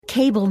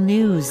Cable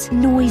news,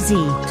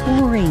 noisy,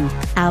 boring,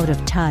 out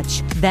of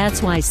touch.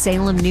 That's why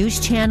Salem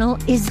News Channel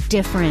is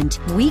different.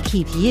 We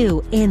keep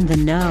you in the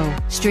know.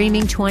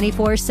 Streaming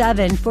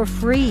 24/7 for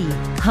free.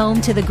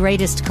 Home to the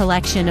greatest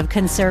collection of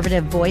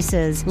conservative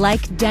voices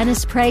like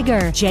Dennis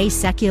Prager, Jay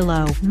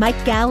Sekulow,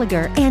 Mike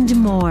Gallagher, and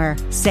more.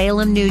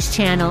 Salem News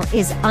Channel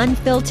is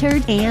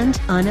unfiltered and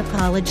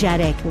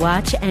unapologetic.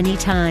 Watch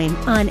anytime,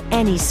 on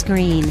any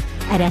screen,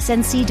 at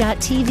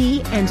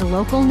snc.tv and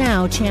Local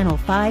Now Channel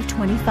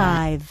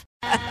 525.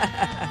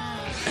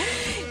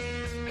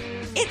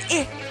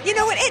 You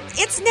know what?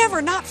 It's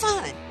never not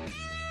fun.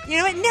 You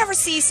know, it never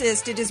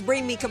ceases to just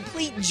bring me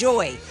complete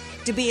joy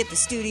to be at the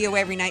studio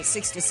every night,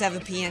 6 to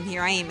 7 p.m.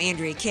 Here I am,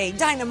 Andrea Kaye,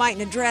 dynamite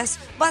in a dress,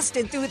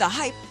 busting through the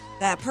hype,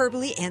 the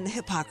hyperbole, and the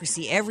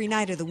hypocrisy every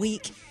night of the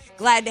week.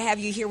 Glad to have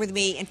you here with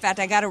me. In fact,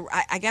 I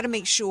gotta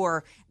make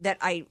sure that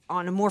I,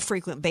 on a more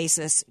frequent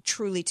basis,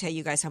 truly tell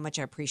you guys how much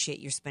I appreciate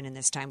you spending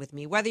this time with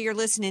me. Whether you're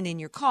listening in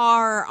your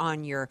car,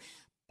 on your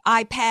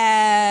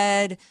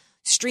iPad,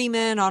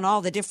 streaming on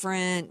all the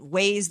different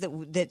ways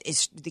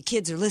the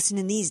kids are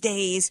listening these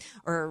days,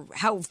 or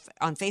how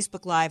on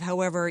Facebook Live.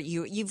 However,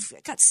 you've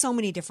got so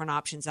many different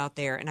options out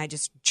there, and I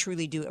just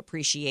truly do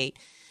appreciate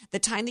the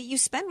time that you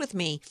spend with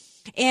me.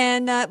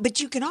 And but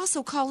you can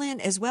also call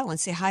in as well and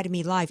say hi to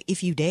me live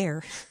if you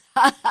dare.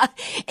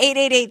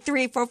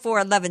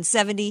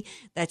 888-344-1170.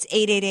 That's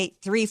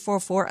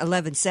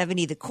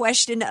 888-344-1170. The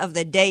question of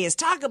the day is,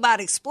 talk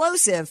about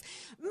explosive.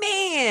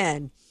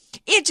 Man,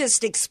 it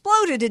just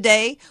exploded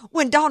today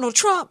when Donald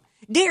Trump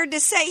dared to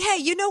say, hey,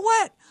 you know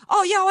what?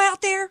 All y'all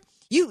out there,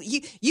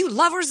 you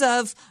lovers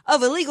of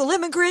illegal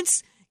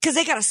immigrants, because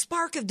they got a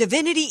spark of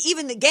divinity,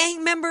 even the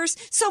gang members,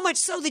 so much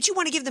so that you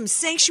want to give them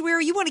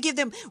sanctuary, you want to give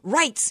them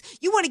rights,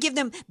 you want to give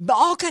them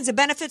all kinds of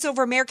benefits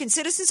over American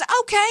citizens.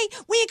 Okay,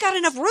 we ain't got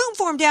enough room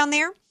for them down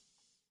there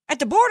at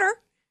the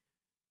border,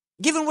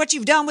 given what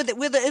you've done with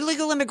the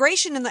illegal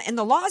immigration and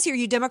the laws here,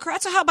 you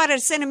Democrats. So how about I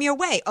send them your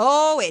way?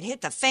 Oh, it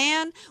hit the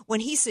fan when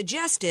he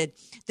suggested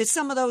that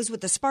some of those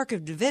with the spark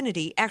of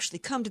divinity actually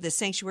come to the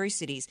sanctuary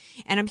cities.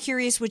 And I'm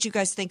curious what you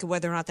guys think of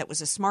whether or not that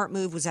was a smart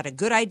move. Was that a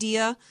good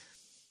idea?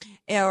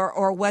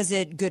 Or was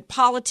it good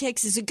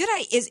politics? Is it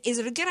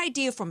a good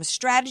idea from a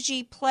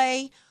strategy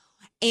play,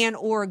 and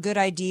or a good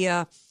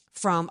idea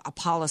from a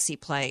policy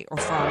play, or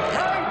from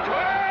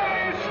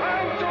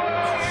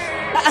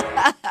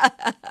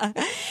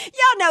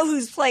y'all know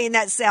who's playing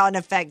that sound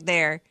effect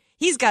there?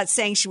 He's got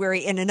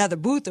sanctuary in another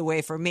booth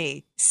away from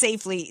me,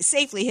 safely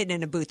hidden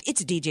in a booth.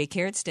 It's DJ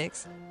Carrot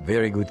Sticks.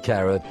 Very good,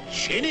 Carrot.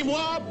 Chez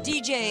moi.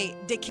 DJ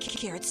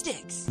Carrot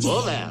Sticks.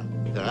 Over.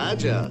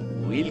 Raja.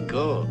 We'll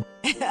go.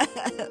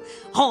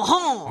 Hon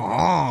hon.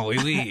 Oh, oui,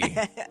 oui.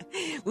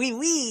 Oui,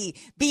 oui.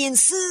 Bien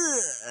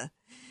sûr.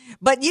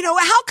 But you know,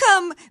 how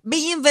come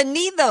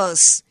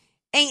bienvenidos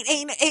ain't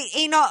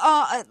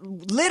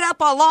lit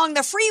up along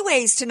the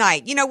freeways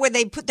tonight? You know, where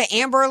they put the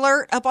Amber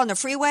Alert up on the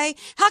freeway?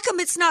 How come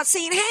it's not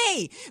saying,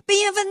 hey,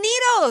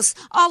 bienvenidos,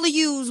 all of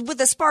you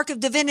with a spark of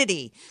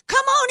divinity?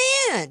 Come on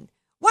in.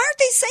 Why aren't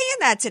they saying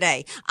that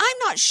today? I'm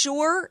not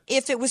sure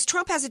if it was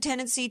Trump has a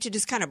tendency to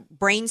just kind of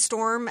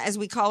brainstorm, as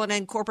we call it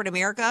in corporate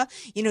America.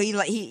 You know,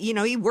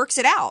 he works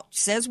it out,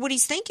 says what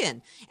he's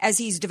thinking as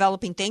he's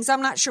developing things.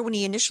 I'm not sure when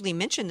he initially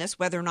mentioned this,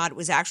 whether or not it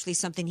was actually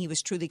something he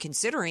was truly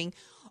considering,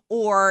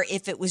 or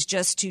if it was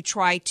just to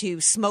try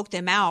to smoke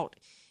them out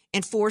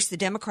and force the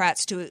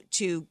Democrats to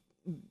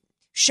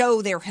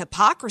show their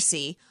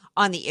hypocrisy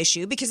on the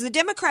issue, because the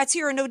Democrats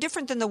here are no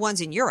different than the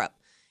ones in Europe.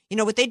 You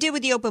know, what they did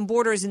with the open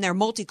borders and their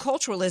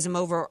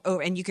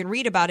multiculturalism and you can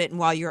read about it in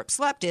While Europe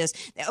Slept, is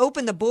they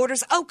open the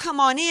borders. Oh, come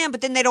on in.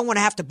 But then they don't want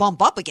to have to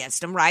bump up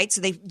against them, right?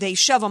 So they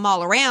shove them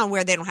all around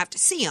where they don't have to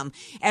see them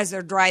as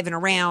they're driving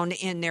around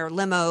in their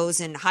limos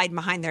and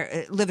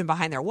living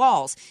behind their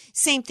walls.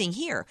 Same thing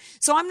here.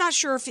 So I'm not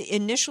sure if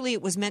initially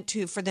it was meant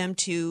for them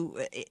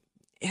to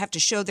have to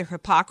show their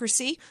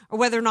hypocrisy, or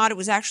whether or not it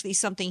was actually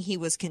something he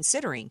was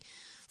considering.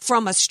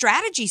 From a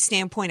strategy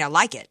standpoint, I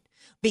like it,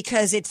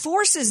 because it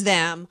forces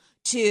them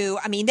to,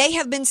 they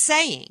have been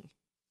saying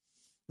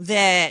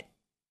that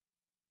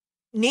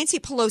Nancy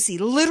Pelosi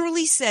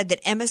literally said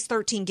that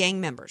MS-13 gang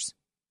members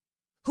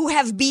who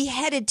have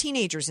beheaded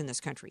teenagers in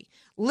this country,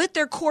 lit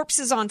their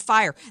corpses on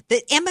fire,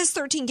 that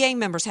MS-13 gang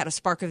members had a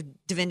spark of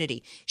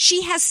divinity.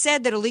 She has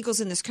said that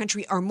illegals in this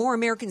country are more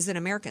Americans than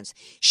Americans.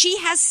 She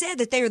has said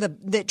that they are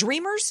the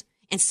dreamers,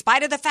 in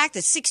spite of the fact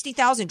that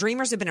 60,000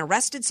 dreamers have been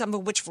arrested, some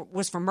of which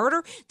was for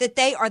murder, that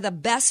they are the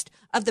best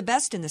of the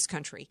best in this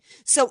country.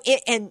 So,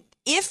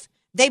 if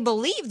they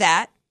believe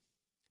that,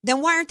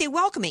 then why aren't they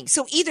welcoming?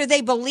 So either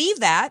they believe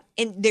that,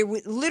 and they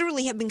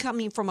literally have been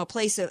coming from a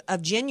place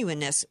of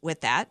genuineness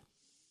with that,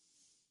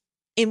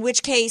 in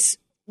which case,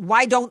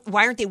 why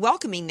aren't they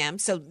welcoming them?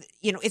 So,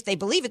 you know, if they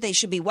believe it, they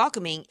should be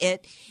welcoming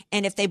it.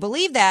 And if they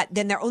believe that,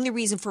 then their only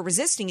reason for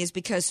resisting is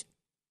because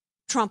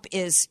Trump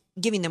is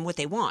giving them what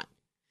they want.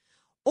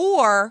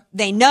 Or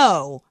they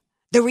know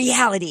the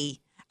reality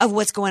of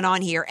what's going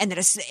on here, and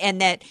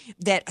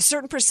that a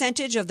certain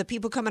percentage of the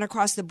people coming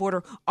across the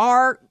border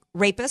are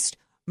rapists,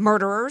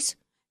 murderers,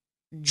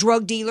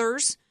 drug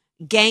dealers,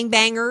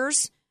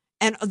 gangbangers,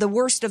 and the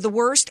worst of the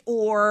worst,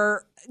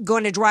 or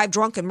going to drive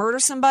drunk and murder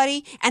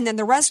somebody. And then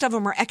the rest of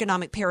them are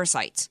economic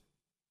parasites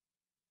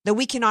that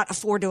we cannot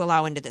afford to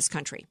allow into this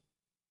country.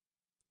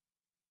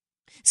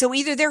 So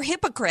either they're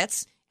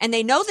hypocrites and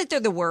they know that they're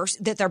the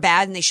worst, that they're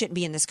bad and they shouldn't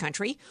be in this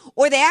country,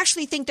 or they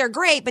actually think they're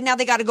great, but now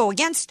they got to go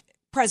against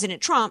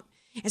President Trump.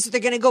 And so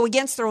they're going to go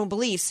against their own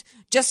beliefs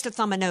just to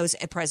thumb a nose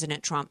at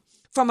President Trump.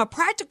 From a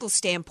practical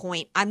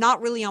standpoint, I'm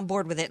not really on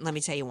board with it. And let me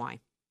tell you why.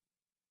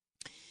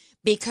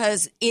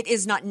 Because it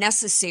is not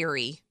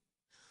necessary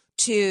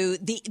to,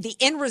 the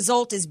end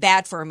result is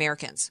bad for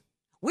Americans.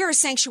 We're a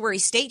sanctuary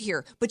state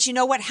here. But you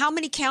know what? How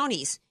many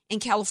counties in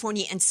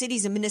California and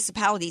cities and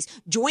municipalities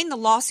joined the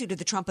lawsuit of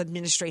the Trump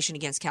administration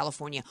against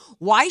California?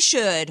 Why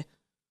should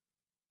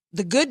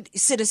the good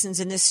citizens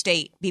in this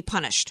state be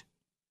punished?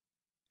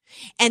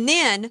 And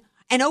then,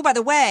 and oh, by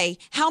the way,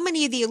 how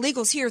many of the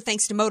illegals here,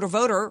 thanks to Motor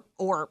Voter,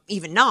 or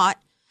even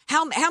not,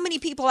 how many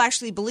people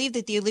actually believe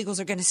that the illegals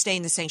are going to stay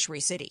in the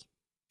sanctuary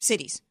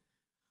cities?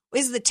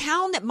 Is the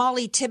town that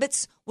Molly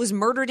Tibbetts was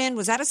murdered in,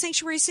 was that a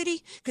sanctuary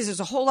city? Because there's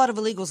a whole lot of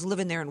illegals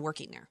living there and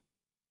working there.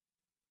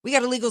 We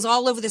got illegals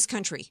all over this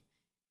country.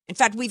 In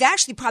fact, we've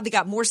actually probably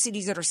got more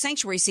cities that are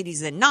sanctuary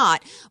cities than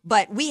not,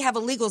 but we have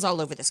illegals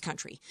all over this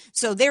country.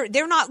 So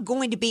they're not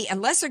going to be,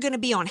 unless they're going to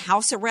be on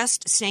house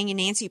arrest, staying in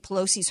Nancy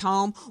Pelosi's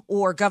home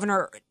or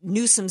Governor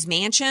Newsom's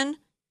mansion,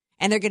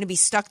 and they're going to be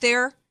stuck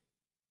there,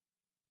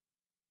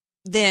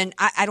 then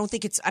I don't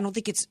think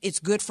it's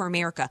good for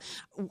America.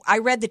 I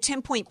read the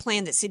 10-point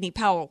plan that Sidney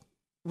Powell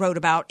wrote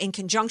about in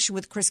conjunction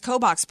with Chris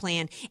Kobach's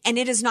plan, and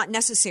it is not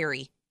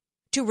necessary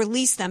to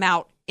release them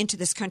out into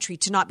this country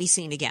to not be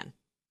seen again.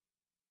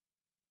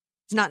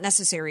 It's not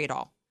necessary at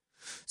all.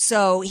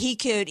 So he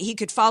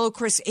could follow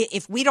Chris.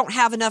 If we don't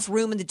have enough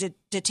room in the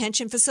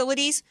detention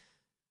facilities,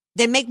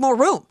 then make more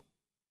room.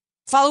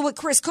 Follow what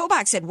Chris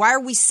Kobach said. Why are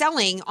we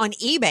selling on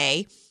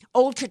eBay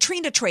old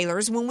Katrina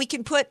trailers when we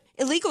can put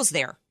illegals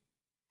there?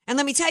 And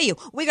let me tell you,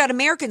 we got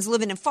Americans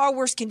living in far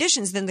worse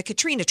conditions than the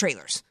Katrina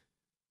trailers.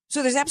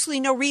 So there's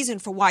absolutely no reason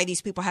for why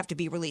these people have to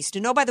be released.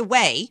 And oh, by the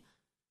way,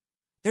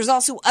 there's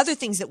also other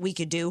things that we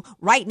could do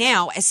right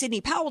now, as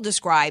Sidney Powell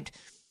described,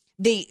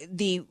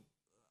 the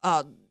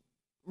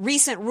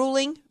recent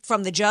ruling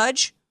from the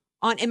judge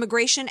on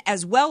immigration,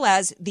 as well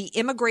as the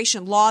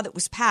immigration law that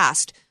was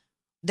passed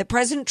that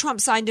President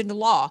Trump signed into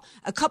law.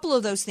 A couple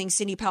of those things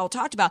Sidney Powell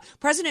talked about.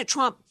 President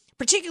Trump,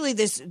 particularly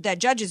that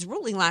judge's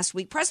ruling last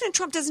week, President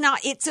Trump does not,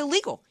 it's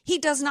illegal. He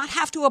does not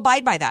have to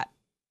abide by that.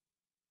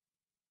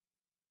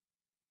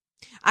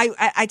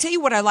 I tell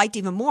you what I liked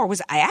even more was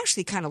I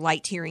actually kind of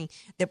liked hearing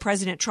that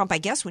President Trump, I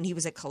guess when he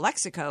was at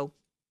Calexico,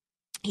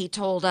 he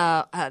told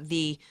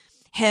the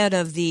head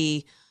of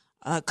the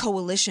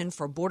Coalition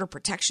for Border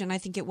Protection, I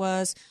think it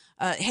was,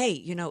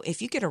 hey,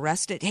 if you get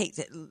arrested, hey,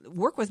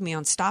 work with me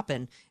on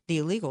stopping the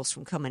illegals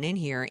from coming in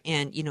here.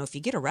 And, if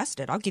you get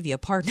arrested, I'll give you a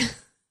pardon.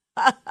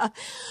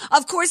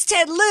 Of course,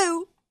 Ted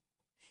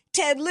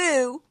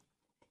Lieu,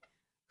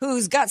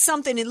 who's got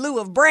something in lieu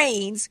of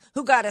brains,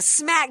 who got a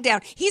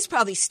smackdown. He's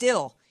probably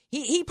still,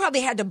 he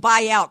probably had to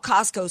buy out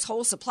Costco's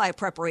whole supply of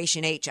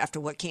Preparation H after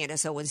what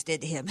Candace Owens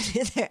did to him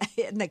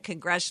in the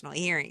congressional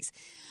hearings.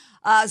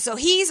 So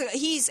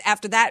he's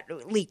after that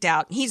leaked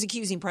out, he's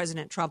accusing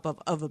President Trump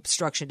of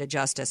obstruction to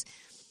justice.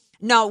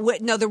 No,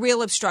 the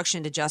real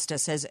obstruction to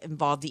justice has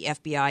involved the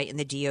FBI and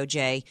the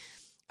DOJ.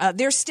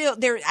 There's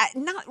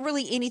not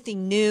really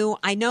anything new.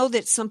 I know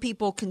that some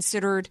people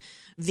considered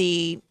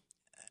the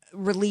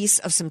release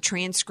of some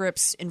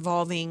transcripts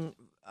involving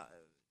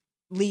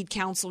lead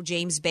counsel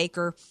James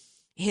Baker,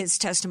 his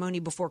testimony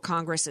before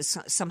Congress, is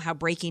somehow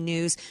breaking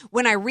news.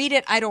 When I read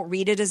it, I don't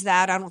read it as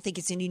that. I don't think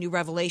it's any new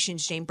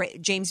revelations.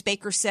 James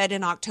Baker said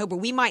in October,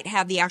 we might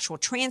have the actual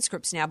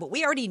transcripts now, but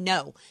we already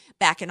know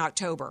back in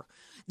October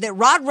that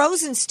Rod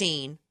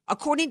Rosenstein,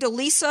 according to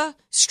Lisa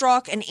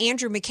Strzok and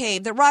Andrew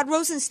McCabe, that Rod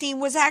Rosenstein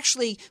was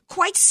actually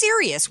quite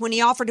serious when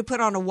he offered to put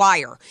on a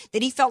wire,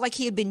 that he felt like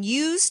he had been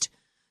used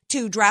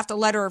to draft a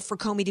letter for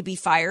Comey to be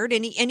fired,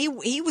 and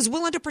he was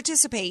willing to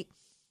participate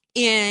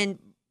in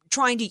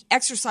trying to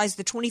exercise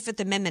the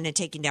 25th Amendment and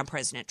taking down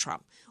President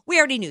Trump. We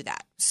already knew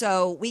that,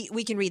 so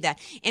we can read that.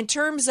 In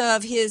terms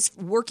of his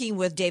working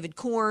with David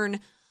Corn,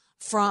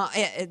 from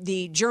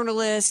the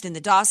journalist and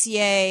the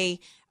dossier,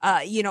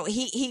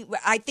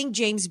 I think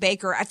James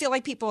Baker, I feel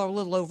like people are a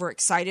little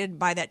overexcited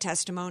by that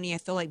testimony. I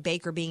feel like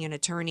Baker, being an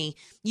attorney,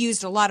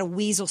 used a lot of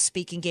weasel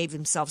speak and gave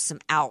himself some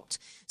out.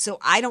 So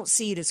I don't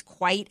see it as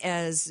quite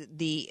as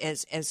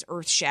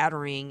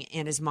earth-shattering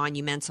and as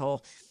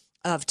monumental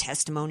of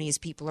testimony as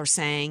people are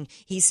saying.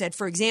 He said,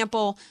 for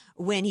example,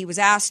 when he was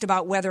asked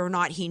about whether or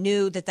not he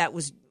knew that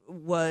was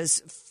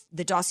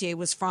the dossier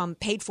was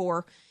paid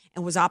for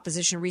and was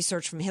opposition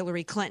research from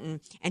Hillary Clinton,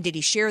 and did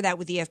he share that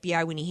with the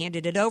FBI when he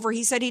handed it over?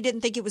 He said he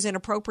didn't think it was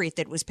inappropriate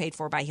that it was paid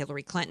for by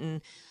Hillary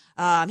Clinton.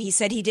 He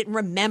said he didn't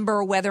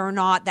remember whether or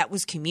not that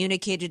was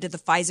communicated to the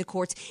FISA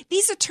courts.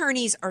 These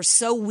attorneys are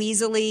so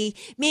weaselly.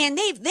 Man,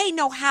 they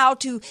know how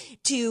to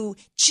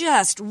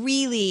just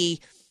really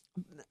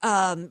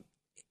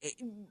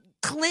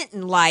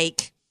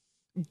Clinton-like.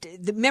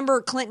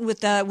 Remember Clinton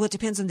with the, well, it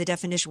depends on the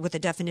definition, what the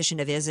definition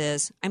of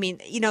is. I mean,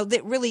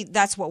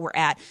 that's what we're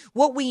at.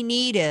 What we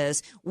need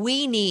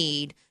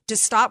to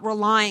stop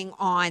relying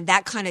on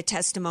that kind of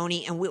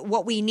testimony. And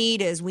what we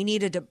need is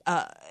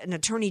an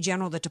attorney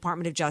general of the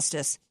Department of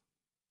Justice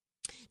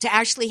to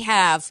actually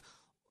have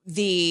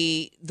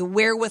the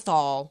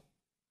wherewithal,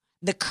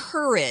 the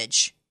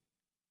courage,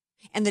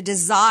 and the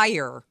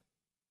desire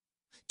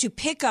to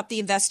pick up the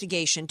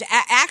investigation. To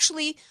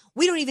actually,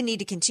 we don't even need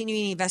to continue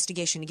any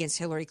investigation against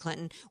Hillary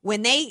Clinton.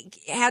 When they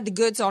had the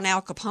goods on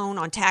Al Capone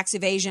on tax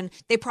evasion,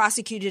 they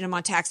prosecuted him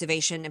on tax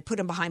evasion and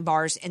put him behind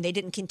bars, and they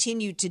didn't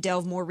continue to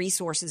delve more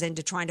resources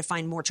into trying to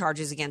find more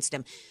charges against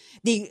him.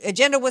 The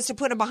agenda was to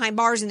put him behind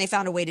bars, and they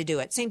found a way to do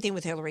it. Same thing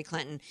with Hillary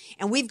Clinton.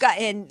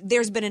 And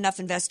there's been enough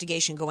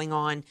investigation going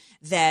on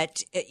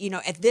that,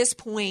 at this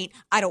point,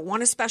 I don't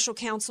want a special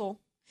counsel.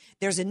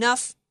 There's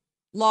enough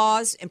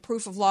laws and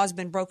proof of law has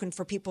been broken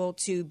for people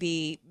to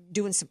be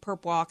doing some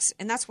perp walks.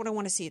 And that's what I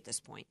want to see at this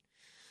point.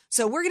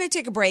 So we're going to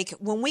take a break.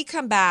 When we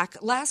come back,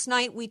 last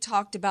night we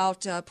talked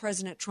about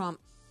President Trump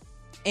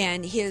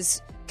and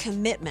his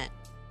commitment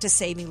to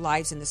saving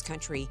lives in this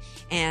country.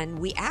 And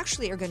we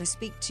actually are going to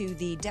speak to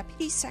the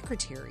Deputy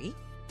Secretary,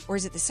 or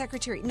is it the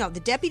Secretary? No, the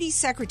Deputy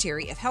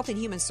Secretary of Health and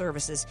Human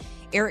Services,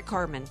 Eric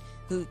Cargan,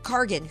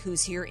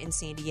 who's here in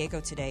San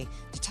Diego today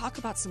to talk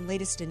about some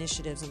latest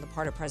initiatives on the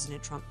part of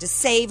President Trump to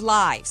save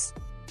lives.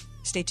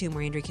 Stay tuned.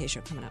 More Andrea Kaye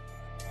Show coming up.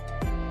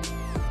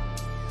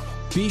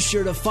 Be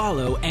sure to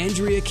follow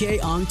Andrea Kaye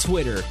on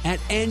Twitter at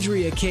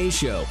Andrea Kaye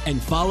Show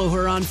and follow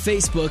her on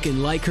Facebook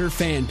and like her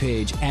fan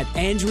page at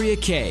Andrea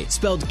Kaye,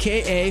 spelled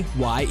Kaye.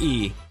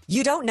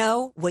 You don't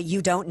know what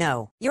you don't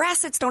know. Your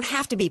assets don't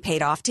have to be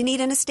paid off to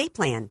need an estate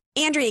plan.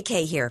 Andrea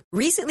Kaye here.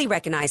 Recently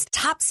recognized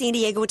top San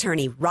Diego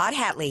attorney Rod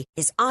Hatley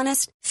is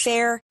honest,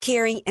 fair,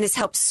 caring, and has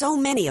helped so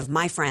many of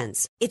my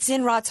friends. It's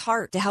in Rod's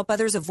heart to help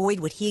others avoid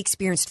what he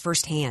experienced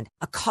firsthand,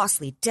 a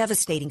costly,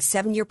 devastating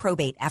 7-year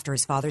probate after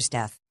his father's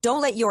death.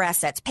 Don't let your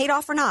assets, paid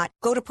off or not,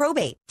 go to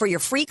probate. For your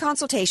free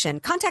consultation,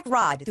 contact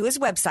Rod through his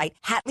website,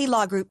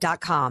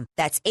 HatleyLawGroup.com.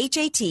 That's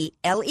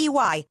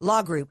HATLEY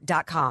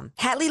lawgroup.com.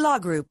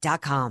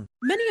 HatleyLawGroup.com.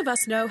 Many of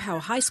us know how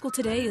high school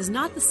today is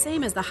not the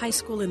same as the high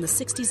school in the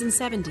 60s and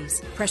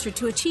 70s. Pressure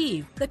to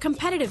achieve, the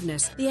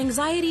competitiveness, the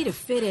anxiety to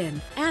fit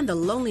in, and the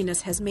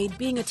loneliness has made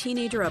being a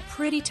teenager a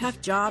pretty tough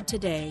job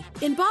today.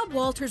 In Bob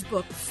Walter's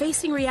book,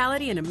 Facing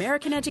Reality in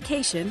American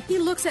Education, he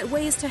looks at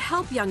ways to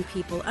help young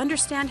people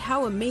understand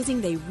how amazing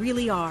they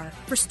really are,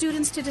 for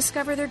students to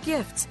discover their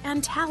gifts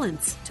and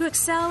talents, to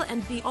excel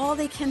and be all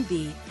they can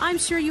be. I'm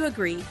sure you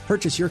agree.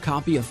 Purchase your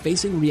copy of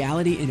Facing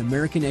Reality in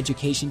American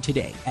Education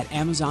today at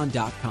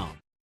Amazon.com.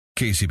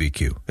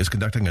 KCBQ is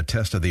conducting a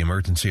test of the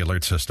emergency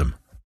alert system.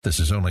 This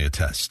is only a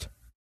test.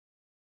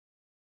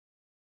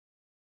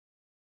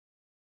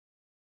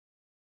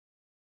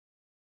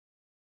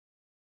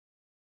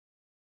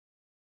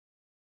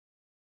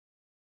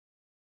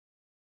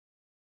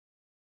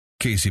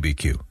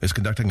 KCBQ is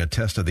conducting a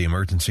test of the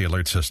emergency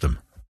alert system.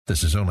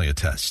 This is only a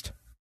test.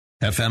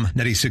 FM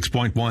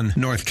 96.1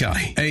 North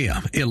County,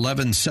 AM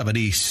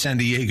 1170 San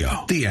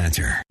Diego. The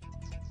Answer.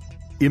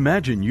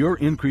 Imagine your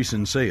increase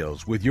in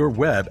sales with your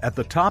web at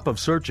the top of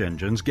search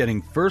engines,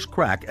 getting first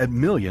crack at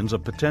millions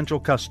of potential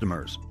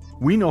customers.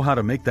 We know how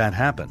to make that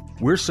happen.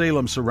 We're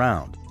Salem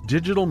Surround,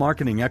 digital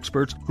marketing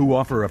experts who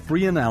offer a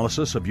free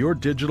analysis of your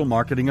digital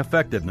marketing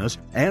effectiveness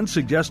and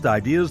suggest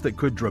ideas that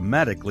could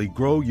dramatically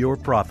grow your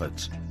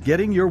profits.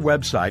 Getting your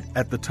website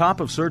at the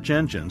top of search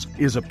engines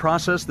is a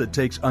process that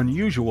takes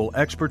unusual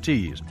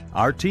expertise.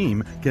 Our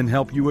team can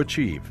help you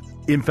achieve.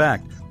 In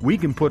fact, we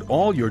can put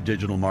all your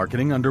digital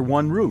marketing under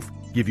one roof,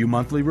 give you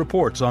monthly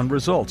reports on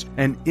results,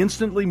 and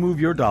instantly move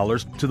your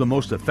dollars to the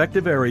most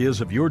effective areas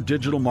of your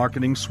digital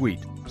marketing suite.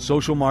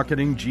 Social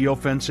marketing,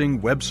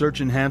 geofencing, web search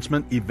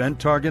enhancement, event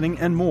targeting,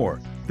 and more.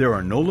 There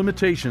are no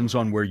limitations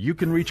on where you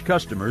can reach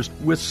customers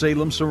with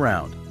Salem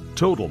Surround.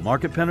 Total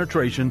market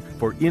penetration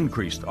for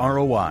increased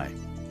ROI.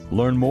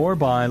 Learn more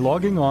by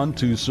logging on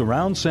to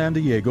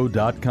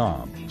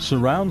SurroundSanDiego.com.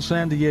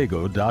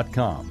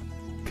 SurroundSanDiego.com.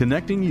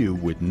 Connecting you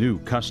with new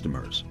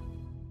customers.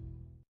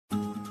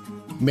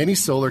 Many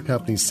solar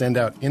companies send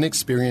out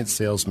inexperienced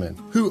salesmen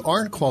who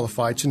aren't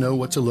qualified to know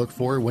what to look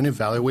for when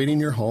evaluating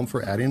your home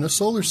for adding a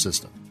solar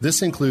system.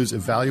 This includes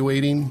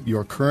evaluating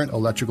your current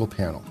electrical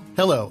panel.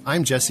 Hello,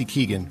 I'm Jesse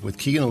Keegan with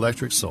Keegan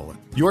Electric Solar.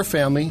 Your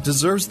family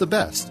deserves the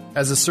best.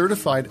 As a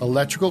certified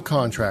electrical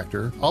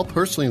contractor, I'll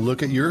personally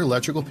look at your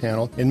electrical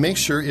panel and make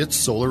sure it's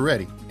solar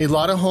ready. A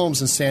lot of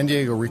homes in San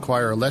Diego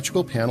require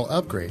electrical panel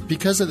upgrade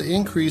because of the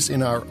increase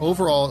in our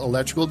overall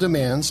electrical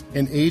demands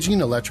and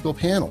aging electrical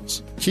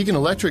panels. Keegan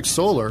Electric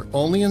Solar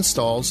only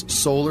installs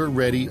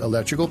solar-ready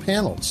electrical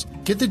panels.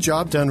 Get the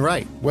job done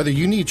right. Whether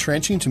you need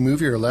trenching to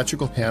move your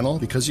electrical panel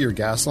because of your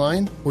gas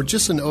line or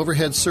just an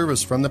overhead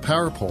service from the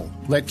power pole,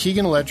 let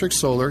Keegan Electric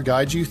Solar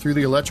guide you through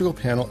the electrical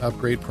panel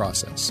upgrade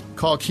process.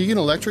 Call Keegan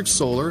Electric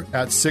Solar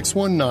at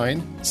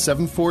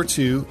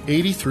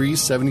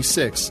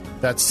 619-742-8376.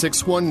 That's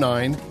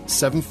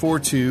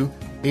 619-742-8376.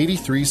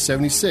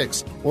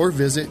 8376 or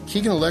visit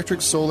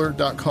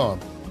KeeganElectricSolar.com.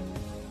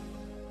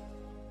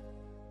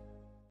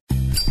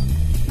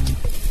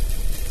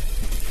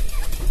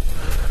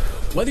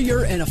 Whether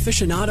you're an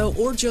aficionado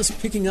or just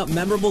picking up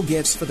memorable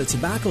gifts for the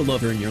tobacco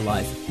lover in your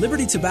life,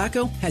 Liberty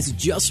Tobacco has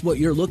just what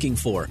you're looking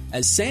for.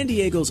 As San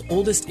Diego's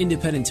oldest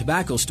independent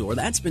tobacco store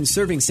that's been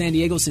serving San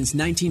Diego since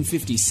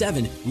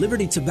 1957,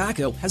 Liberty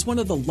Tobacco has one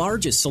of the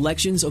largest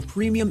selections of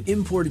premium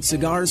imported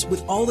cigars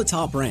with all the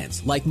top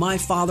brands, like My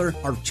Father,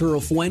 Arturo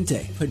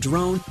Fuente,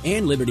 Padron,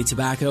 and Liberty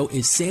Tobacco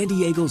is San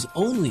Diego's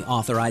only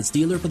authorized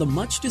dealer for the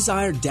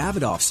much-desired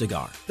Davidoff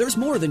cigar. There's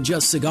more than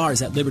just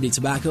cigars at Liberty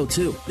Tobacco,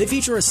 too. They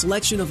feature a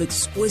selection of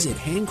exquisite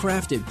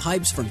handcrafted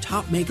pipes from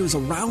top makers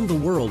around the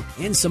world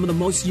and some of the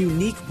most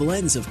unique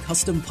blends of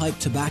custom pipe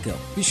tobacco.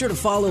 Be sure to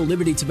follow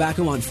Liberty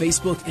Tobacco on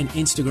Facebook and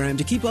Instagram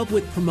to keep up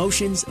with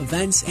promotions,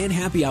 events, and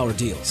happy hour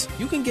deals.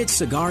 You can get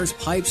cigars,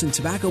 pipes, and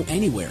tobacco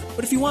anywhere,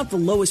 but if you want the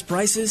lowest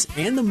prices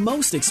and the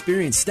most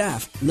experienced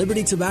staff,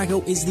 Liberty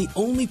Tobacco is the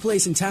only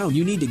place in town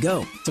you need to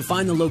go. To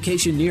find the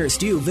location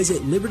nearest you,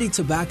 visit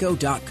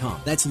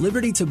libertytobacco.com. That's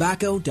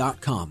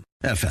libertytobacco.com.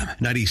 FM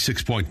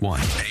 96.1,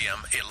 AM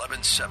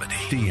 1170.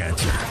 The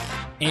Answer.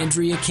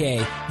 Andrea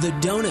Kaye, the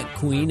donut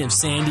queen of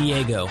San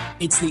Diego.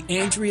 It's the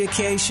Andrea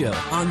Kaye Show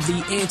on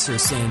The Answer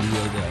San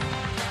Diego.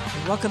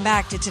 Welcome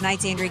back to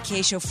tonight's Andrea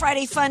Kaye Show.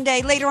 Friday Fun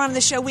Day. Later on in the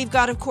show, we've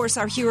got, of course,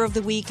 our Hero of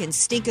the Week and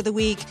Stink of the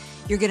Week.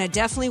 You're going to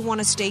definitely want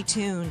to stay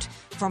tuned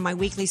for my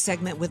weekly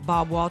segment with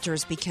Bob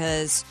Walters,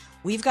 because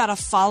we've got a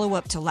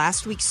follow-up to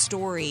last week's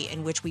story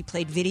in which we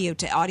played video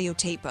to audio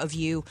tape of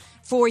you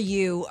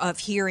of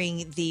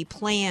hearing the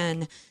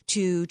plan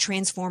to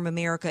transform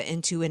America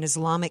into an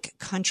Islamic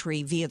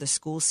country via the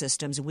school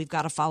systems. And we've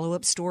got a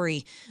follow-up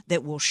story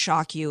that will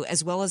shock you,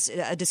 as well as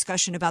a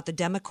discussion about the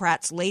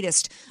Democrats'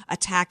 latest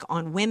attack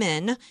on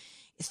women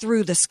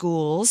through the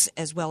schools,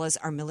 as well as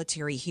our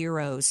military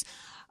heroes.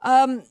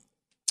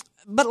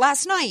 But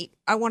last night,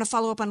 I want to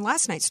follow up on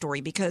last night's story,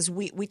 because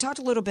we talked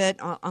a little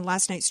bit on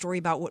last night's story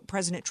about what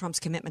President Trump's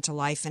commitment to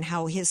life and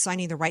how his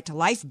signing the Right to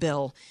Life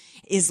bill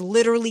is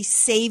literally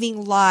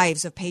saving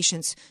lives of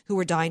patients who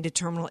are dying to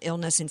terminal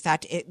illness. In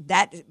fact,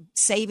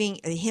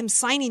 him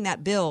signing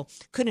that bill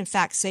could, in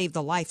fact, save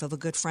the life of a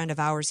good friend of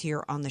ours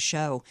here on the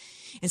show.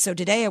 And so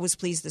today I was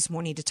pleased this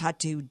morning to talk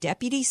to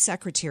Deputy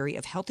Secretary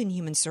of Health and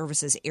Human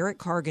Services, Eric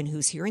Hargan,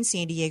 who's here in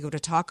San Diego to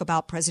talk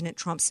about President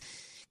Trump's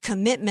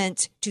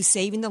commitment to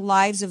saving the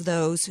lives of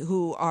those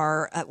who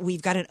are,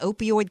 we've got an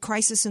opioid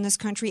crisis in this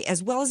country,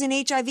 as well as an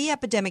HIV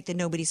epidemic that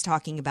nobody's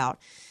talking about.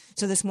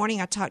 So this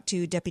morning I talked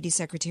to Deputy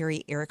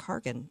Secretary Eric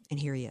Hargan, and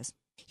here he is.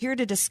 Here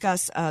to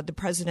discuss the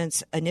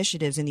president's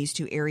initiatives in these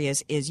two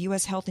areas is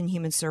U.S. Health and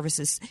Human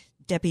Services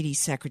Deputy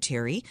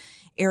Secretary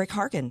Eric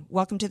Hargan.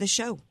 Welcome to the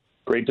show.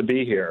 Great to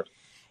be here.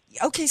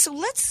 Okay, so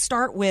let's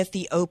start with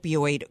the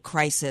opioid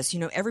crisis.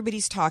 You know,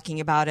 everybody's talking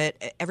about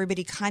it.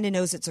 Everybody kind of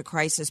knows it's a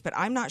crisis, but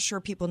I'm not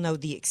sure people know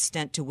the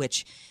extent to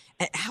which,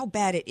 how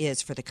bad it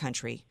is for the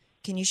country.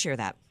 Can you share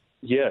that?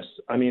 Yes.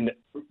 I mean,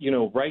 you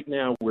know, right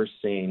now we're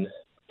seeing,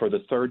 for the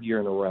third year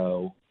in a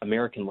row,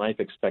 American life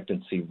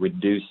expectancy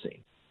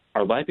reducing.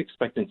 Our life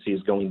expectancy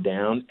is going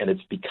down, and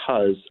it's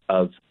because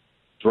of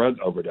drug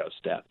overdose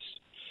deaths.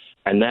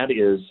 And that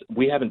is,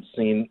 we haven't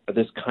seen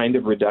this kind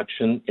of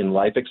reduction in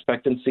life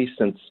expectancy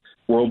since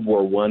World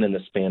War I and the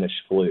Spanish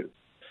flu.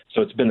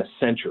 So it's been a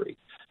century.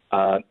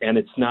 And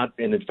it's not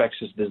an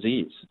infectious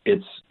disease.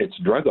 It's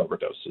drug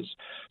overdoses.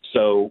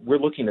 So we're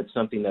looking at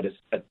something that is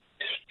an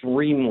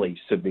extremely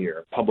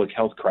severe public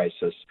health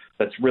crisis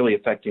that's really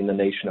affecting the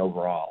nation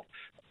overall.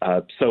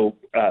 So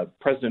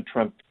President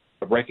Trump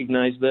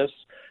recognized this.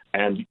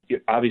 And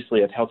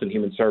obviously at Health and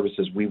Human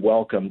Services, we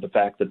welcome the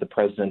fact that the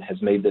president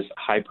has made this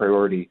high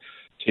priority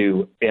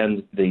to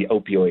end the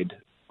opioid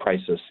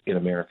crisis in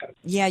America.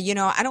 Yeah, you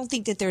know, I don't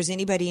think that there's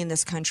anybody in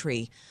this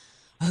country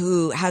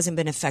who hasn't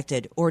been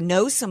affected or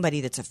knows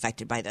somebody that's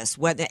affected by this.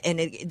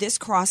 This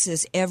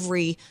crosses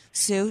every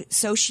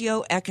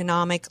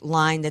socioeconomic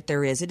line that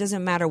there is. It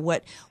doesn't matter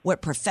what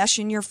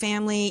profession your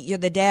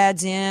the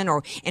dad's in,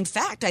 or in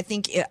fact, I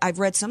think I've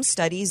read some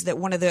studies that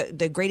one of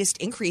the greatest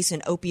increase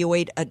in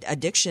opioid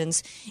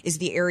addictions is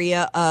the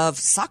area of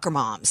soccer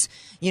moms.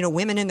 You know,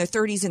 women in their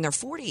 30s and their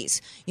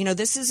 40s. You know,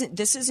 this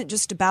isn't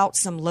just about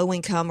some low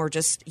income or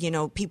just, you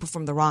know, people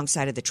from the wrong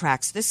side of the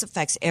tracks. This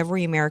affects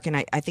every American.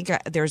 I think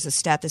there's a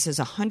stat that says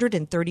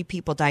 130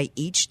 people die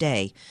each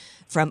day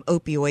from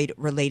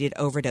opioid-related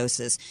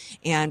overdoses.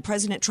 And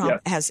President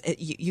Trump has,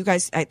 you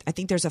guys, I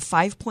think there's a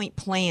 5-point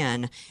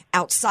plan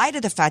outside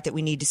of the fact that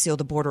we need to seal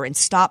the border and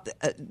stop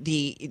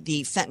the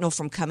fentanyl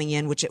from coming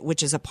in,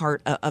 which is a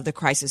part of the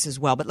crisis as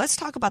well. But let's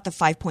talk about the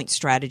 5-point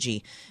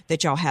strategy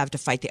that y'all have to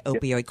fight the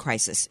opioid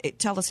crisis.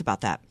 Tell us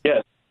about that.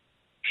 Yes.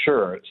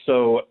 Sure.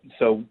 So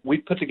we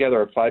put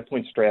together a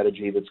 5-point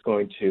strategy that's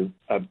going to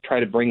try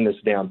to bring this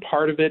down.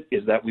 Part of it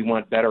is that we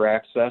want better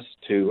access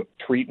to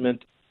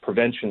treatment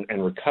prevention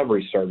and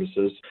recovery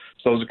services.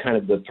 So those are kind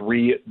of the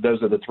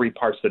three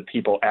parts that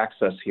people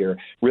access here.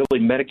 Really,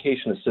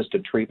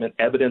 medication-assisted treatment,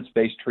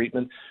 evidence-based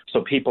treatment,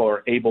 so people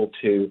are able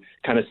to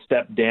kind of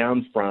step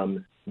down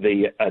from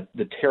the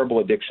terrible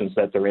addictions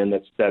that they're in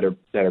that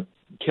are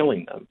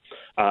killing them.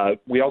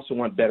 We also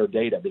want better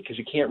data, because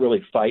you can't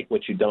really fight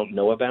what you don't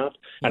know about.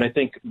 And I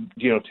think,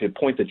 to the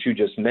point that you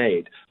just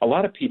made, a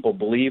lot of people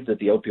believe that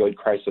the opioid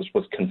crisis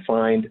was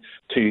confined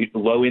to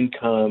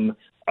low-income,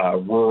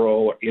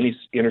 rural, or any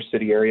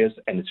inner-city areas,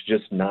 and it's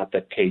just not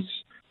the case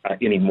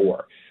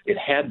anymore. It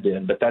had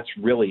been, but that's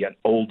really an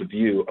old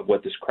view of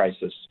what this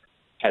crisis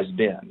has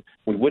been.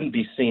 We wouldn't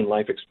be seeing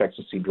life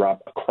expectancy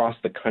drop across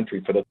the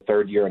country for the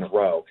third year in a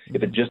row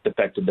if it just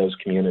affected those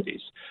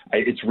communities.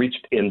 It's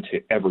reached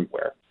into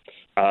everywhere.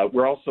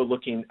 We're also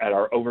looking at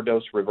our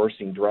overdose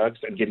reversing drugs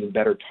and getting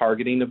better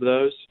targeting of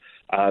those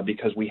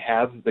because we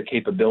have the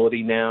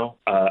capability now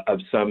of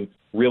some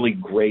really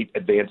great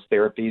advanced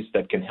therapies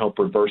that can help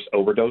reverse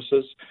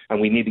overdoses, and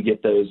we need to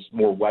get those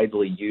more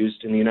widely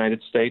used in the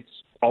United States.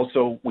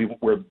 Also,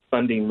 we're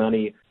funding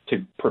money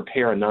to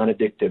prepare a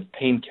non-addictive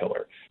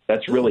painkiller.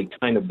 That's really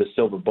kind of the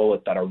silver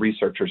bullet that our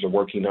researchers are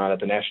working on at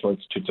the National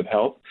Institutes of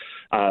Health,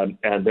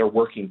 and they're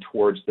working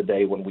towards the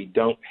day when we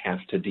don't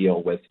have to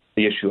deal with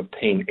the issue of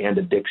pain and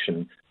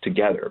addiction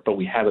together, but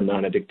we have a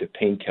non-addictive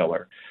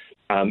painkiller.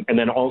 And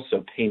then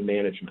also pain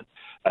management.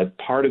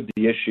 Part of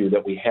the issue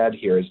that we had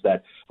here is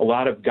that a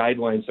lot of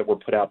guidelines that were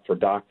put out for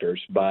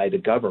doctors by the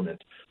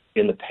government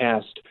in the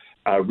past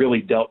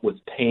really dealt with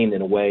pain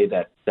in a way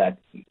that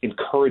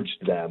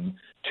encouraged them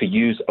to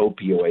use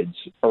opioids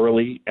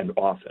early and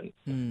often.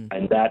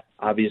 And that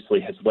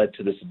obviously has led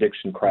to this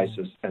addiction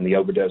crisis and the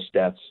overdose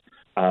deaths.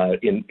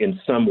 In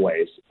some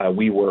ways,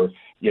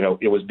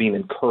 it was being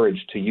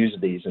encouraged to use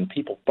these, and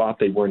people thought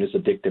they weren't as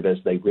addictive as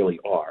they really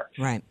are.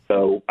 Right.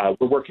 So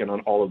we're working on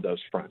all of those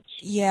fronts.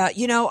 Yeah.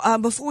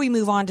 Before we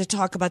move on to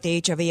talk about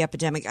the HIV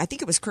epidemic, I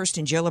think it was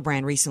Kirsten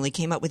Gillibrand recently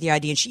came up with the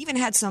idea, and she even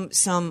had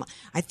some,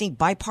 I think,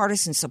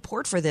 bipartisan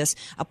support for this,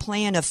 a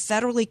plan of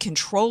federally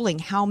controlling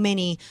how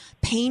many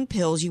pain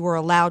pills you were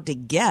allowed to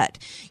get.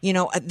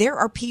 There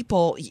are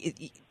people...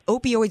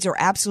 Opioids are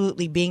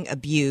absolutely being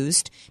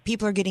abused.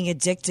 People are getting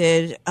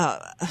addicted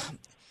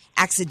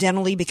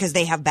accidentally because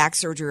they have back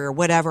surgery or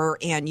whatever,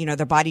 and,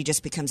 their body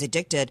just becomes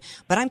addicted.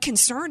 But I'm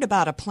concerned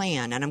about a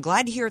plan, and I'm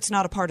glad to hear it's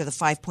not a part of the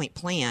 5-point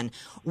plan,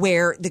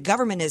 where the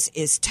government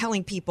is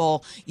telling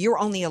people you're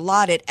only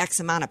allotted X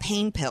amount of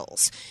pain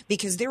pills,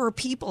 because there are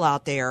people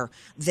out there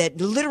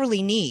that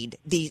literally need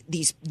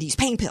these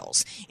pain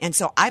pills. And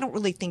so I don't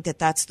really think that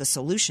that's the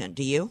solution.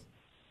 Do you?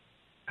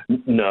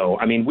 No,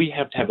 we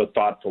have to have a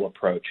thoughtful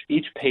approach.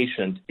 Each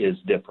patient is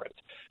different,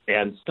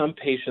 and some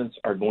patients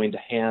are going to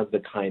have the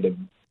kind of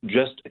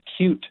just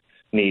acute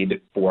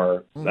need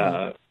for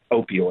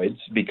opioids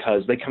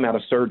because they come out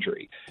of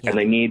surgery and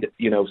they need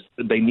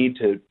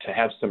to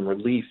have some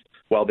relief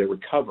while they're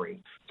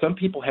recovering. Some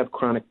people have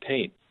chronic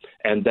pain,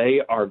 and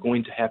they are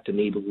going to have to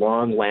need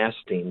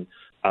long-lasting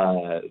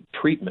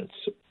treatments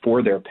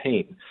for their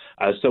pain.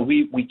 So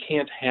we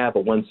can't have a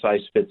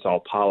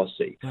one-size-fits-all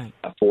policy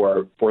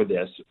for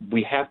this.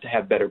 We have to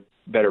have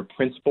better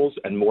principles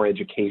and more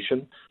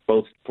education,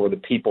 both for the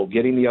people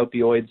getting the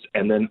opioids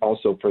and then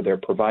also for their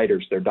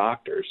providers, their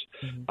doctors,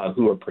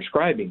 who are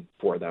prescribing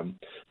for them.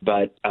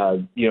 But,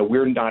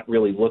 we're not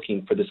really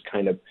looking for this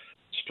kind of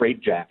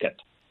straitjacket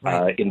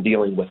in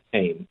dealing with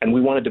pain. And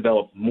we want to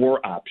develop more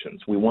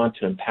options. We want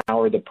to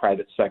empower the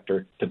private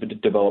sector to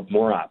develop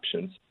more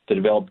options, to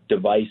develop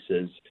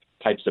devices,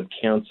 types of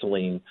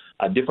counseling,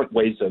 different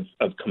ways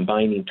of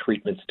combining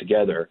treatments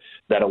together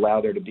that allow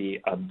there to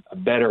be a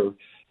better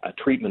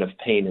treatment of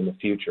pain in the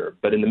future.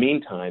 But in the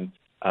meantime,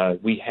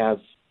 we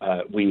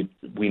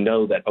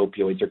know that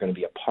opioids are going to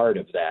be a part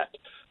of that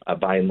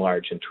by and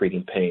large in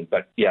treating pain.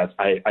 But yes,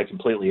 I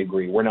completely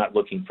agree. We're not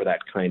looking for that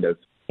kind of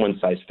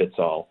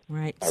one-size-fits-all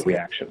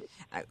reaction.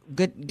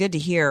 Good to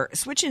hear.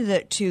 Switching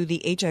to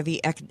the HIV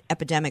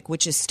epidemic,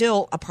 which is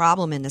still a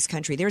problem in this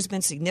country, there's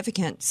been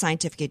significant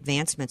scientific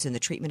advancements in the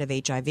treatment of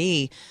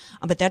HIV,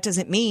 but that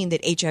doesn't mean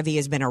that HIV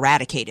has been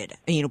eradicated.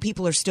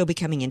 People are still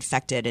becoming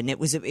infected, and it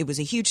was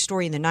a huge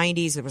story in the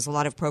 90s. There was a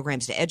lot of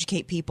programs to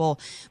educate people,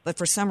 but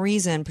for some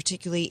reason,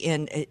 particularly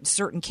in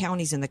certain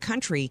counties in the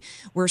country,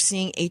 we're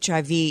seeing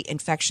HIV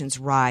infections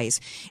rise,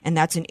 and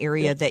that's an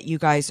area that you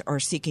guys are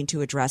seeking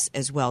to address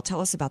as well. Tell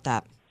us about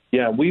that.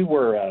 Yeah, we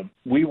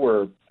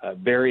were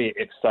very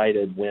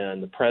excited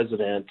when the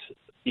president,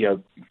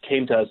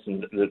 came to us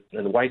and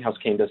the White House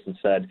came to us and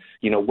said,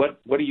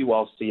 what do you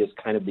all see as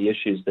kind of the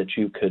issues that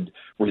you could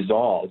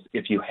resolve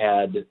if you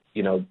had,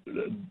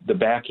 the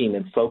backing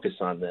and focus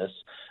on this?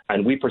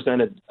 And we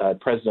presented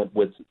President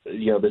with,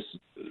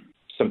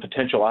 some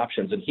potential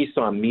options, and he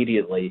saw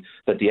immediately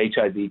that the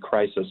HIV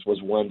crisis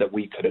was one that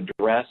we could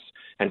address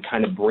and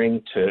kind of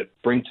bring to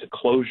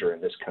closure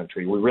in this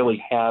country. We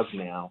really have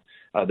now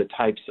the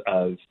types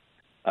of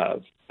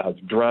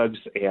drugs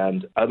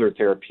and other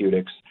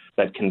therapeutics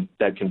that can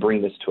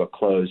bring this to a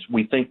close.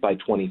 We think by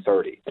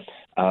 2030,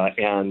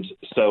 and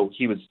so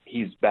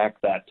he's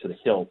backed that to the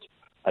hilt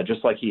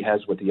just like he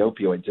has with the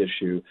opioids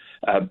issue.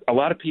 A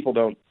lot of people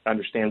don't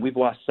understand. We've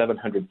lost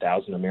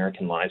 700,000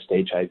 American lives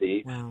to HIV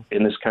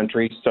in this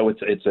country, so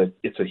it's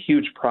a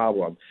huge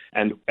problem.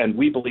 And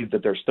we believe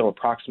that there's still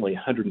approximately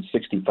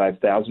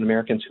 165,000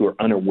 Americans who are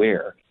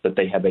unaware that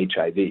they have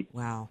HIV.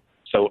 Wow.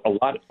 So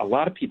a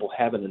lot of people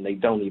have it and they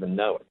don't even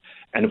know it.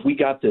 And if we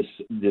got some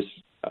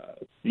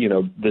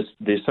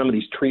of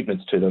these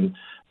treatments to them,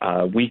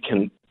 we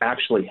can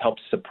actually help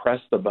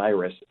suppress the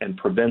virus and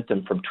prevent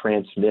them from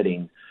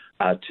transmitting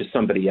to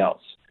somebody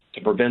else,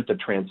 to prevent the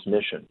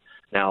transmission.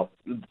 Now,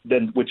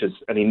 which is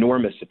an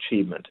enormous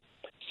achievement.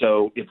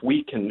 So if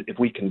we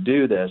can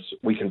do this,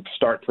 we can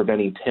start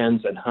preventing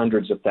tens and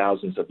hundreds of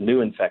thousands of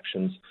new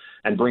infections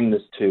and bring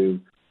this to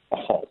a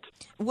halt.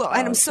 Well,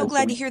 and I'm so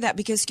glad to hear that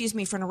because, excuse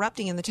me for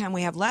interrupting in the time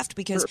we have left,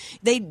 because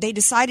they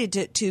decided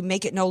to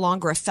make it no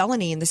longer a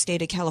felony in the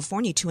state of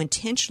California to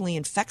intentionally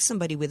infect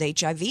somebody with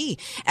HIV,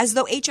 as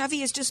though HIV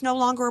is just no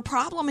longer a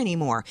problem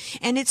anymore.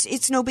 And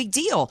it's no big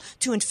deal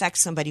to infect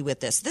somebody with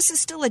this. This is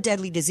still a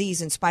deadly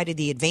disease in spite of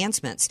the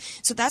advancements.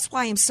 So that's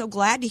why I'm so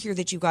glad to hear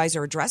that you guys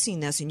are addressing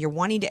this and you're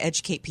wanting to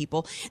educate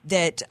people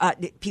that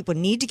people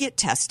need to get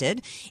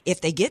tested. If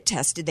they get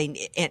tested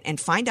and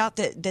find out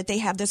that they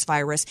have this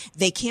virus,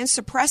 they can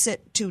suppress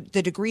it to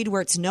the degree to where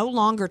it's no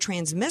longer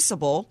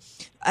transmissible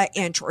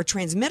or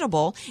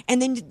transmittable,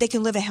 and then they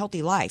can live a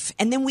healthy life.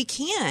 And then we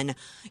can,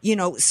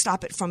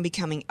 stop it from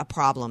becoming a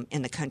problem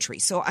in the country.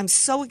 So I'm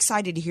so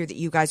excited to hear that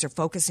you guys are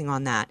focusing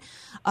on that.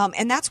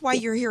 And that's why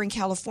you're here in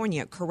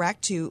California,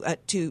 correct,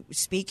 to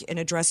speak and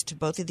address to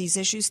both of these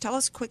issues. Tell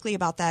us quickly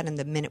about that in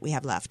the minute we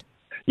have left.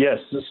 Yes,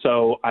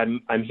 so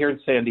I'm here in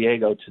San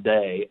Diego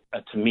today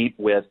to meet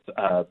with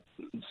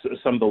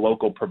some of the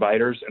local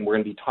providers, and we're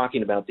going to be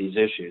talking about these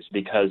issues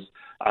because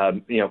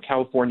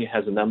California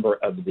has a number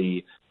of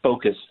the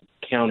focus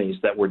counties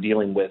that we're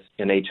dealing with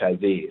in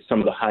HIV. Some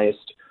of the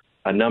highest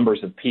numbers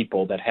of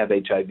people that have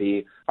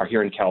HIV are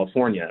here in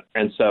California.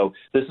 And so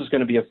this is going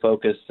to be a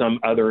focus. Some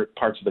other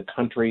parts of the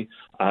country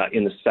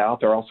in the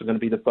South are also going to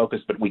be the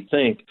focus. But we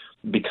think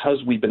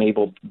because we've been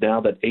able,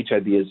 now that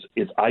HIV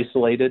is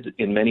isolated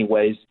in many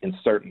ways in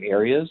certain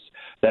areas,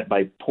 that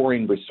by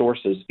pouring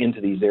resources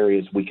into these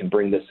areas, we can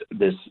bring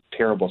this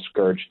terrible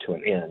scourge to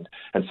an end.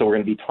 And so we're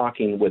going to be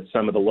talking with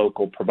some of the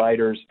local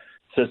providers,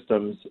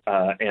 systems,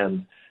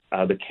 and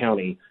the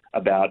county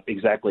about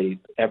exactly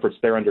efforts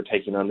they're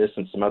undertaking on this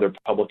and some other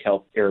public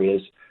health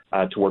areas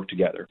to work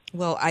together.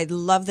 Well, I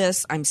love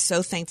this. I'm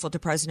so thankful to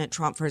President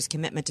Trump for his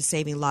commitment to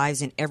saving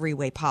lives in every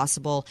way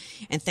possible.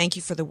 And thank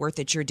you for the work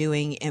that you're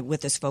doing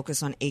with this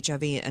focus on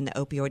HIV and the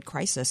opioid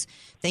crisis.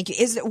 Thank you.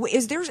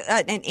 Is there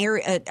an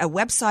area, a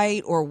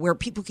website or where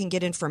people can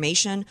get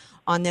information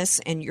on this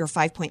and your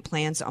 5-point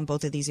plans on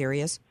both of these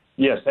areas?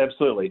 Yes,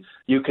 absolutely.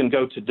 You can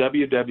go to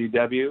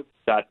www.hhs.gov.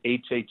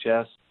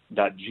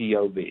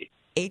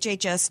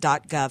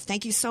 HHS.gov.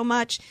 Thank you so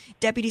much,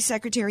 Deputy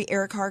Secretary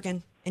Eric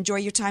Hargan. Enjoy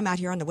your time out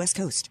here on the West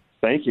Coast.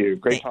 Thank you.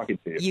 Great talking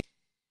to you.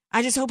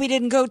 I just hope he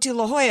didn't go to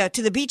La Jolla,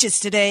 to the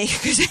beaches today,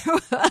 because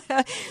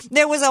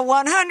there was a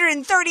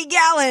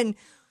 130-gallon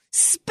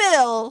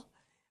spill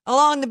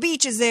along the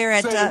beaches there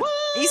at, you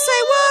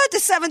say what? The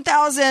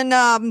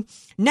 7,000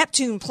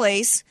 Neptune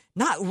place.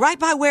 Not right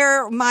by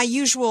where my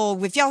usual,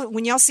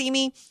 when y'all see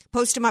me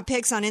posting my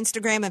pics on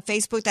Instagram and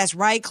Facebook, that's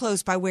right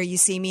close by where you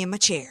see me in my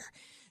chair.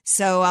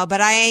 So,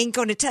 but I ain't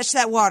going to touch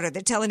that water.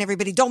 They're telling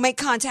everybody, don't make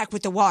contact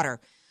with the water.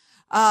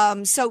 But I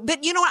am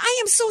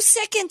so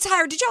sick and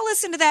tired. Did y'all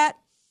listen to that?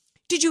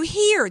 Did you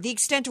hear the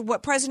extent of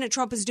what President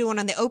Trump is doing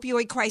on the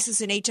opioid crisis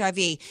and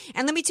HIV?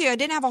 And let me tell you, I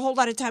didn't have a whole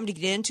lot of time to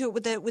get into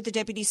it with the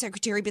Deputy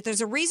Secretary, but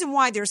there's a reason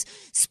why there's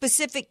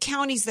specific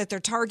counties that they're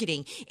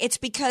targeting. It's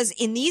because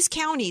in these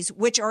counties,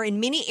 which are in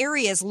many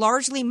areas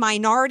largely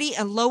minority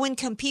and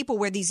low-income people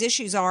where these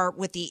issues are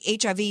with the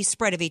HIV,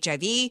 spread of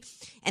HIV,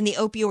 and the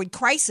opioid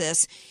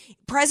crisis,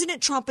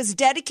 President Trump is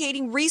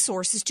dedicating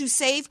resources to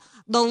save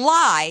the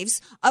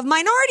lives of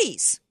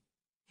minorities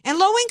and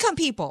low-income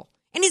people.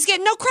 And he's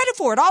getting no credit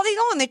for it. All day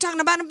long, they're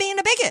talking about him being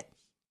a bigot.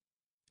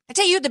 I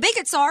tell you who the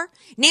bigots are.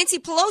 Nancy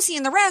Pelosi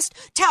and the rest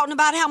touting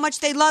about how much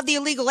they love the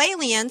illegal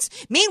aliens.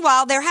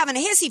 Meanwhile, they're having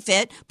a hissy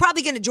fit,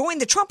 probably going to join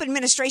the Trump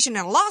administration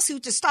in a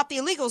lawsuit to stop the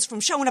illegals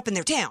from showing up in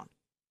their town.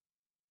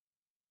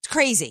 It's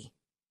crazy.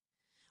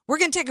 We're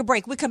going to take a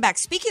break. We come back.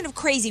 Speaking of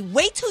crazy,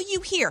 wait till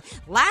you hear.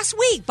 Last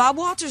week, Bob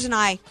Walters and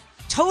I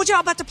told y'all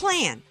about the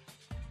plan.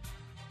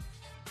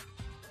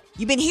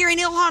 You've been hearing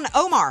Ilhan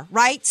Omar,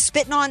 right?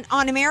 Spitting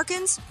on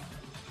Americans.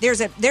 There's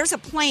a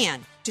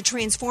plan to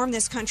transform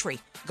this country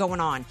going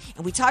on.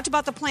 And we talked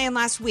about the plan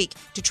last week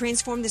to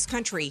transform this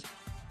country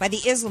by the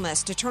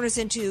Islamists to turn us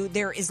into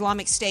their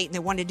Islamic state, and they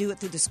want to do it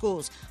through the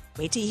schools.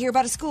 Wait till you hear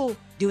about a school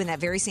doing that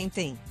very same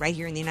thing right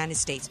here in the United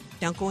States.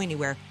 Don't go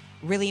anywhere.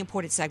 Really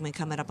important segment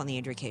coming up on the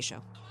Andrea Kaye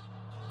Show.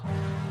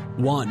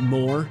 Want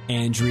more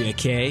Andrea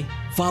Kaye?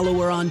 Follow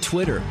her on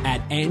Twitter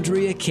at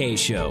Andrea Kaye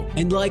Show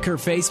and like her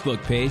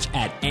Facebook page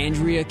at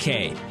Andrea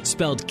Kaye,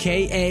 spelled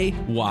Kaye.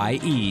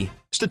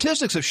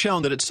 Statistics have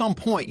shown that at some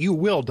point you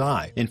will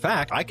die. In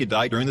fact, I could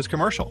die during this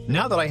commercial.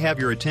 Now that I have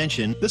your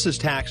attention, this is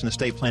tax and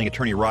estate planning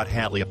attorney Rod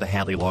Hatley of the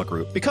Hatley Law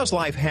Group. Because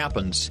life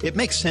happens, it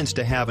makes sense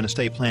to have an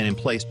estate plan in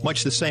place,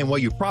 much the same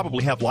way you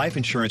probably have life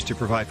insurance to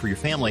provide for your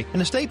family.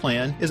 An estate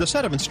plan is a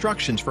set of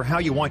instructions for how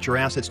you want your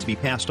assets to be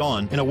passed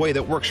on in a way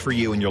that works for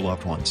you and your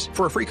loved ones.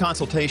 For a free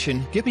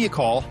consultation, give me a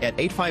call at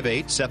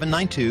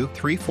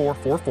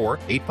 858-792-3444,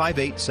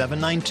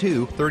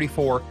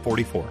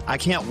 858-792-3444. I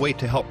can't wait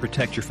to help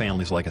protect your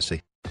family's legacy.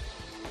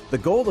 The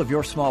goal of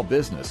your small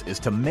business is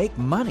to make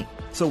money.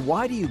 So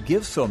why do you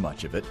give so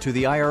much of it to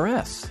the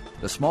IRS?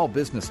 The small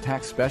business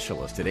tax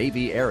specialists at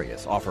AV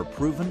Arias offer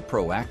proven,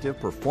 proactive,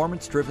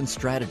 performance-driven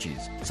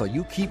strategies so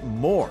you keep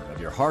more of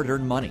your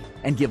hard-earned money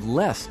and give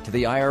less to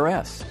the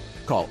IRS.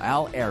 Call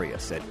Al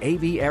Arias at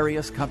AV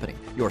Arias Company,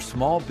 your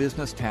small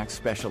business tax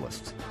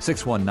specialists.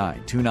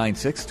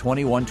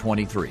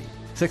 619-296-2123.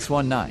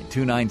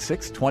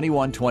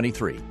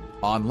 619-296-2123.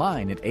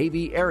 Online at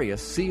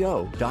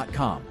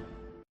avariasco.com.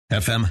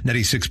 FM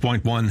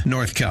 96.1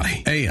 North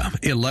County, AM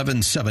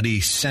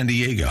 1170 San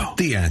Diego.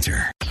 The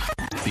Answer.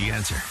 The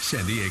Answer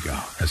San Diego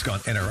has gone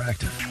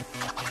interactive.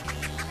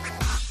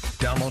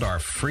 Download our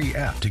free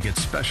app to get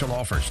special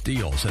offers,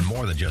 deals, and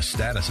more than just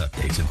status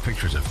updates and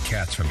pictures of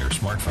cats from your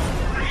smartphone.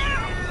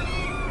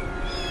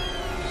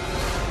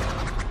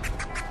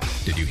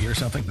 Did you hear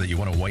something that you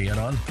want to weigh in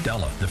on?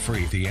 Download the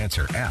free The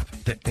Answer app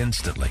to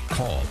instantly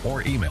call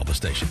or email the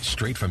station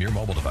straight from your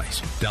mobile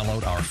device.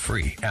 Download our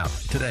free app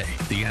today.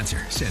 The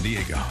Answer San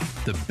Diego.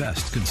 The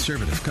best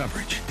conservative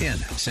coverage in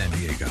San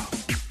Diego.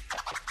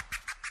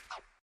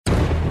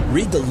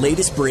 Read the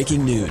latest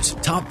breaking news,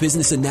 top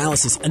business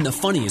analysis, and the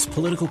funniest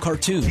political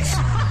cartoons.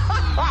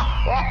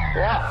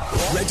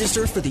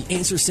 Register for The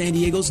Answer San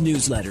Diego's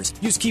newsletters.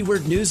 Use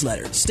keyword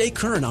newsletter. Stay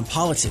current on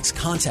politics,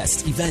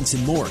 contests, events,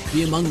 and more.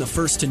 Be among the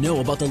first to know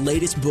about the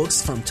latest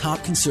books from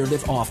top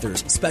conservative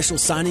authors, special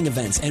signing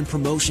events, and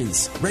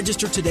promotions.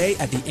 Register today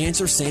at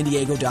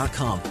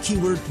theanswersandiego.com.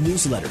 Keyword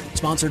newsletter.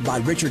 Sponsored by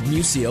Richard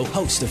Musio,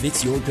 host of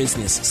It's Your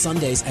Business.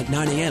 Sundays at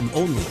 9 a.m.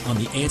 only on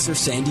The Answer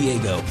San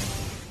Diego.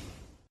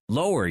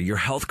 Lower your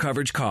health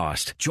coverage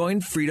cost. Join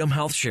Freedom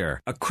Health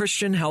Share, a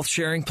Christian health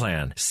sharing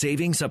plan.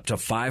 Savings up to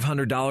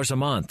 $500 a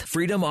month.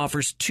 Freedom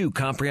offers 2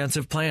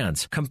 comprehensive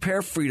plans.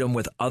 Compare Freedom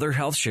with other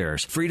health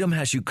shares. Freedom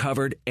has you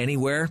covered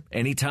anywhere,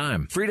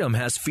 anytime. Freedom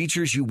has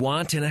features you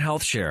want in a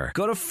health share.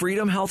 Go to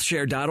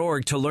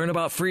freedomhealthshare.org to learn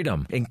about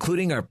Freedom,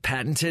 including our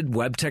patented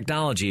web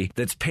technology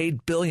that's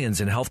paid billions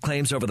in health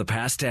claims over the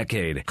past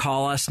decade.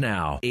 Call us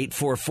now,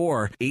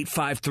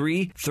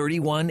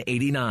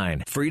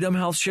 844-853-3189. Freedom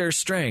Health Share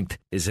strength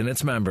is in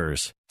its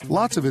members.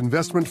 Lots of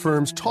investment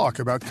firms talk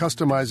about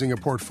customizing a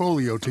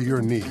portfolio to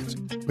your needs,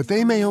 but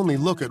they may only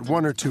look at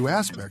 1 or 2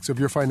 aspects of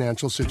your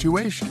financial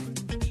situation.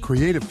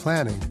 Creative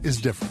planning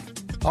is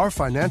different. Our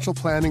financial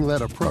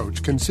planning-led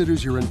approach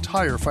considers your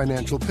entire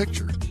financial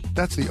picture.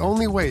 That's the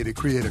only way to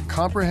create a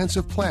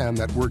comprehensive plan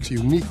that works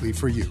uniquely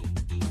for you.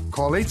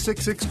 Call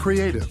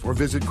 866-CREATIVE or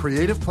visit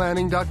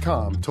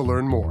creativeplanning.com to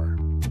learn more.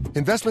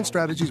 Investment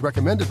strategies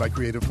recommended by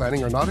Creative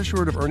Planning are not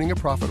assured of earning a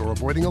profit or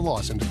avoiding a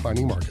loss in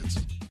declining markets.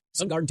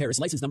 Sun Garden Terrace,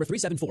 license number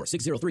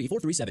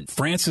 374-603-437.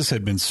 Francis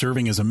had been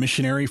serving as a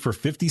missionary for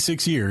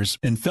 56 years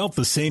and felt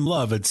the same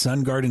love at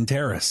Sun Garden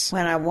Terrace.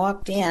 When I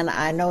walked in,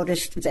 I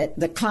noticed that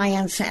the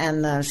clients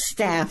and the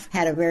staff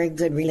had a very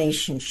good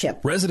relationship.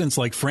 Residents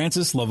like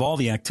Francis love all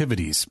the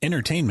activities,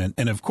 entertainment,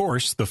 and of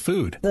course, the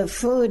food. The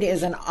food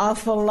is an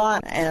awful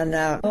lot, and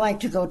I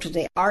like to go to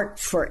the Art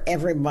for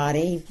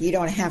Everybody. You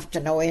don't have to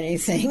know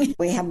anything.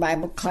 We have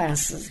Bible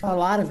classes. A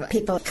lot of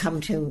people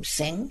come to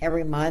sing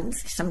every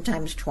month,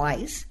 sometimes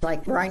twice,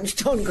 like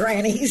Rhinestone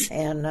Grannies.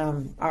 And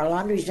our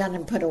laundry's done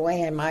and put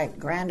away, and my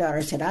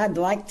granddaughter said, I'd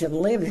like to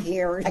live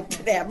here. I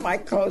could have my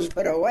clothes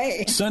put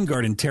away. Sun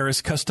Garden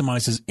Terrace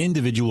customizes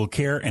individual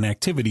care and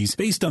activities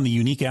based on the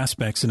unique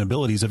aspects and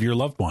abilities of your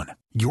loved one.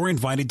 You're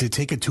invited to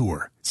take a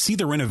tour, see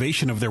the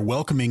renovation of their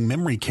welcoming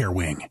memory care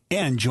wing,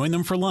 and join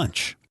them for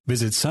lunch.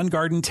 Visit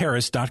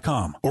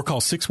sungardenterrace.com or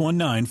call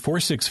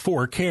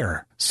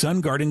 619-464-CARE.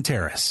 Sun Garden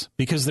Terrace,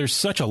 because there's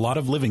such a lot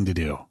of living to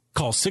do.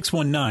 Call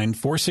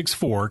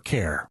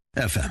 619-464-CARE.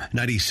 FM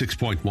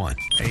 96.1,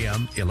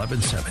 AM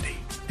 1170.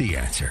 The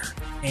Answer.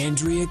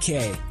 Andrea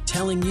Kaye,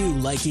 telling you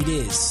like it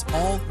is,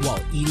 all while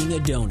eating a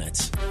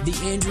donut. The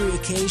Andrea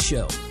Kaye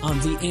Show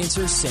on The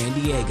Answer San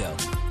Diego.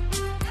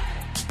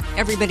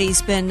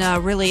 Everybody's been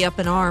really up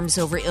in arms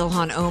over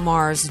Ilhan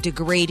Omar's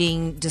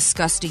degrading,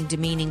 disgusting,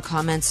 demeaning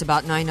comments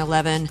about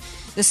 9/11.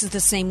 This is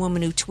the same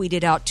woman who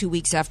tweeted out 2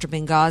 weeks after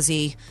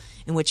Benghazi,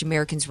 in which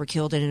Americans were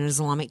killed in an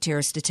Islamic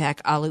terrorist attack,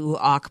 Allahu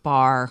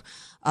Akbar,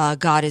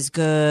 God is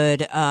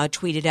good,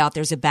 tweeted out,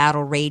 there's a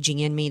battle raging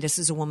in me. This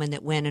is a woman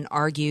that went and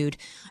argued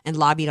and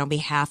lobbied on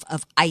behalf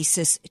of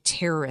ISIS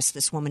terrorists.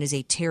 This woman is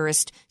a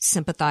terrorist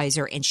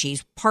sympathizer, and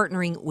she's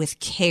partnering with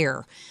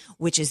CARE,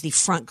 which is the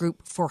front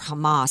group for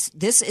Hamas.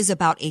 This is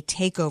about a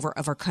takeover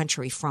of our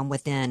country from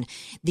within.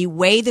 The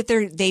way that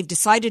they've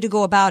decided to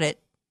go about it,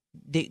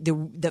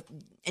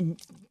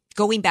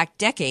 going back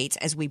decades,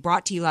 as we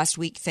brought to you last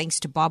week, thanks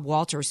to Bob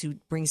Walters, who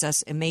brings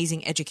us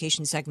amazing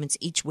education segments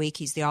each week.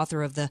 He's the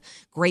author of the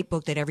great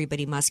book that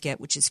everybody must get,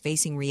 which is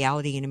Facing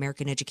Reality in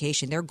American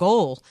Education. Their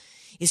goal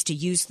is to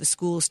use the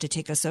schools to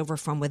take us over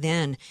from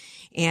within.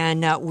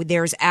 And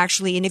there's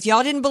actually, and if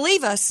y'all didn't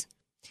believe us,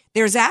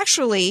 there's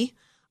actually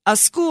a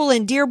school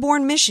in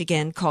Dearborn,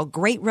 Michigan called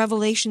Great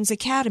Revelations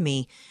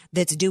Academy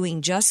that's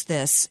doing just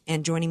this.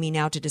 And joining me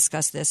now to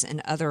discuss this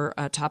and other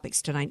topics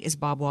tonight is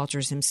Bob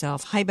Walters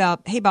himself. Hi,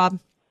 Bob. Hey,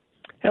 Bob.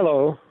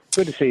 Hello.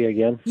 Good to see you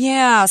again.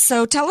 Yeah.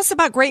 So tell us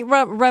about Great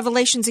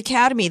Revelations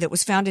Academy that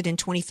was founded in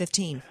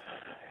 2015.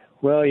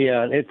 Well,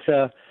 yeah,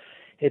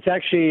 it's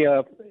actually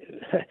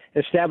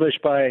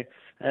established by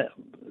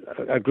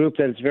a group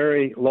that is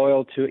very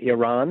loyal to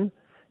Iran,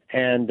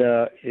 and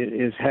it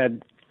has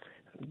had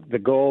the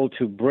goal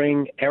to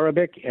bring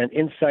Arabic and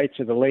insights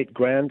of the late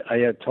Grand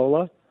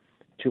Ayatollah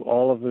to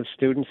all of the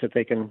students that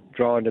they can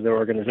draw into their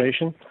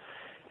organization.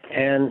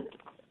 And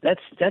that's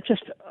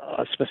just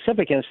a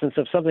specific instance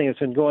of something that's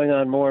been going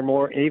on more and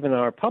more, even in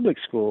our public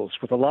schools,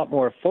 with a lot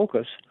more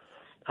focus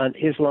on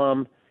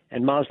Islam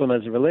and Muslim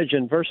as a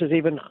religion versus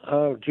even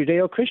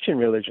Judeo-Christian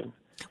religion.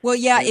 Well,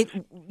 yeah,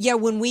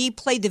 when we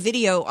played the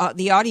video,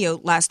 the audio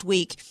last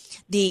week,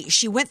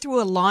 she went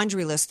through a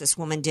laundry list, this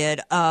woman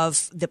did,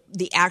 of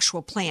the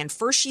actual plan.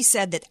 First, she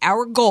said that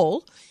our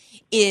goal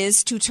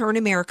is to turn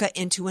America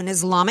into an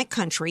Islamic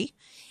country.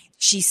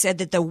 She said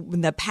that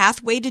the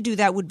pathway to do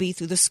that would be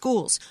through the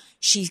schools.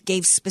 She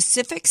gave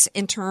specifics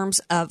in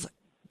terms of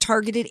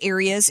targeted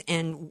areas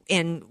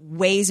and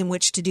ways in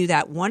which to do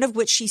that. One of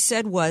which she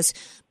said was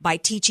by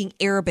teaching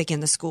Arabic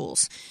in the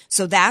schools.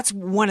 So that's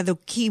one of the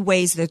key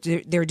ways that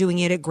they're doing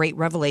it at Great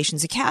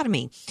Revelations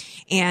Academy.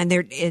 And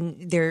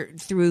they're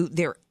through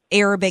their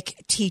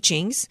Arabic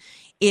teachings.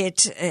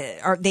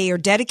 They are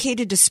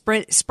dedicated to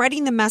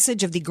spreading the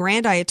message of the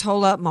Grand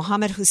Ayatollah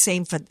Mohammed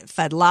Hussein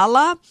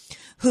Fadlallah,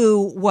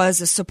 who was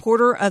a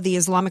supporter of the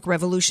Islamic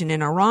Revolution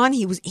in Iran.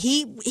 He's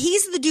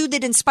the dude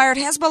that inspired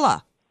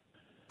Hezbollah,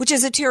 which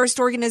is a terrorist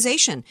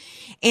organization.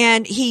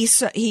 And he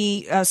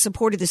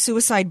supported the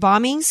suicide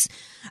bombings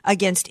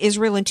against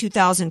Israel in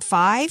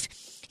 2005.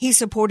 He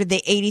supported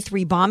the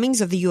 83 bombings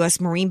of the U.S.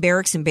 Marine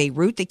barracks in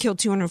Beirut that killed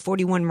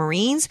 241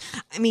 Marines.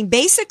 I mean,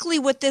 basically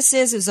what this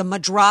is a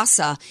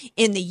madrasa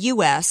in the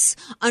U.S.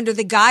 under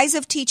the guise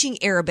of teaching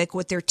Arabic.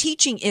 What they're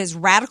teaching is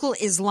radical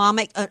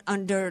Islamic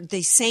under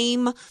the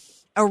same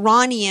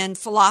Iranian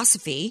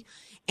philosophy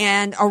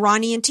and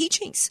Iranian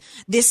teachings.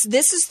 This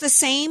is the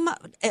same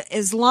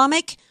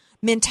Islamic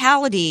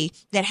mentality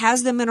that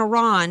has them in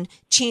Iran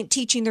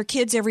teaching their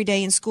kids every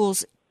day in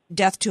schools,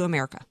 death to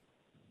America.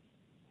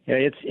 Yeah,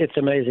 it's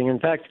amazing. In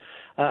fact,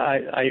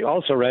 I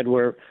also read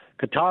where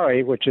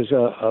Qatari, which is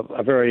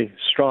a very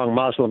strong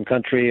Muslim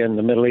country in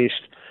the Middle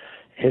East,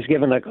 has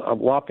given a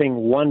whopping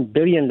 $1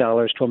 billion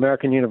to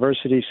American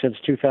universities since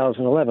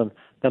 2011,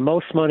 the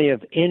most money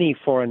of any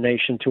foreign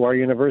nation to our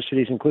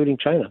universities, including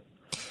China.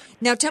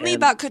 Now, tell me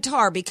about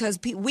Qatar, because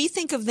we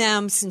think of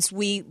them, since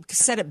we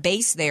set up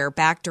base there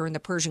back during the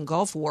Persian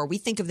Gulf War, we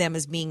think of them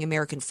as being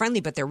American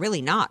friendly, but they're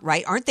really not,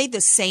 right? Aren't they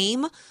the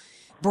same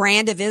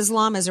brand of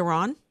Islam as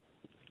Iran?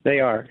 They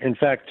are. In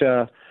fact,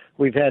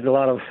 we've had a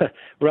lot of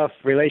rough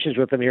relations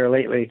with them here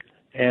lately.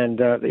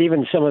 And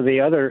even some of the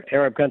other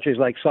Arab countries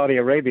like Saudi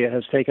Arabia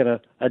has taken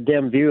a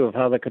dim view of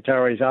how the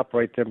Qataris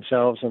operate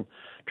themselves and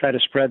try to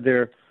spread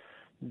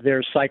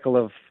their cycle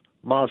of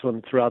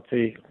Muslim throughout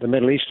the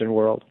Middle Eastern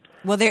world.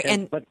 Well,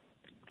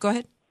 go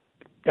ahead.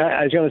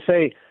 I was going to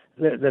say,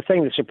 the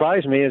thing that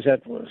surprised me is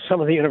that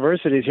some of the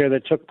universities here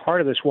that took part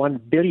of this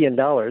 $1 billion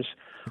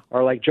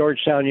are like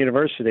Georgetown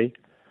University.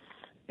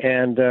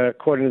 And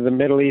according to the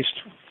Middle East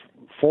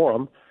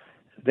Forum,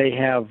 they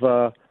have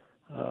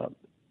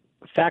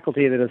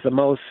faculty that is the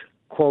most,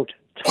 quote,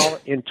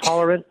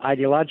 intolerant,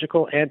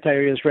 ideological,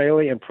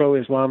 anti-Israeli, and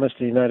pro-Islamist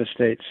in the United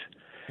States.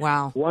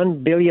 Wow.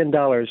 $1 billion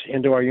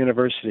into our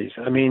universities.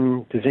 I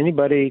mean, does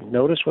anybody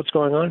notice what's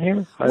going on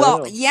here?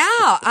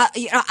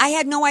 I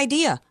had no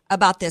idea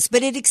about this,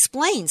 but it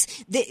explains.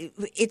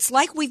 It's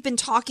like we've been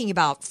talking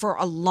about for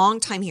a long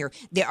time here.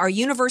 Our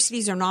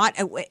universities are not,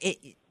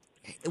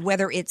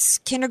 whether it's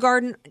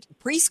kindergarten,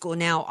 preschool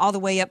now, all the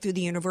way up through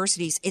the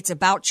universities, it's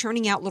about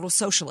churning out little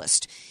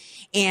socialists.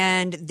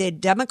 And the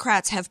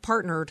Democrats have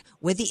partnered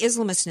with the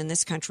Islamists in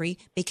this country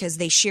because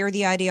they share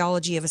the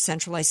ideology of a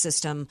centralized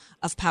system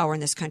of power in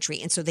this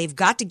country. And so they've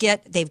got to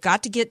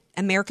get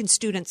American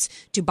students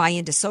to buy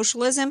into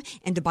socialism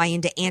and to buy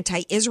into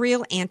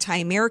anti-Israel,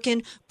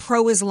 anti-American,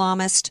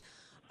 pro-Islamist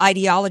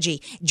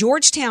ideology.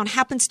 Georgetown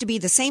happens to be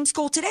the same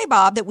school today,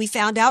 Bob, that we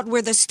found out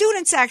where the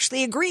students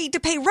actually agreed to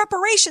pay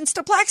reparations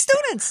to black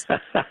students.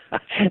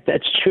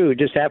 That's true. It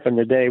just happened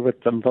today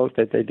with the vote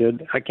that they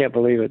did. I can't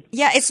believe it.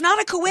 Yeah, it's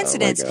not a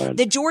coincidence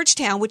that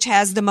Georgetown, which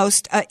has the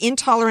most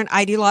intolerant,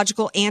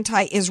 ideological,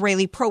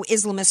 anti-Israeli,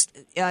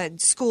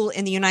 pro-Islamist school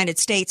in the United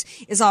States,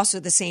 is also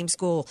the same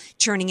school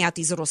churning out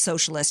these little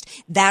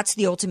socialists. That's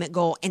the ultimate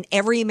goal. And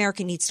every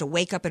American needs to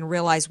wake up and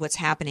realize what's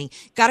happening.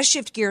 Got to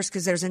shift gears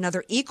because there's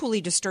another equally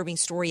disturbing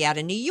story out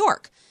in New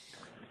York.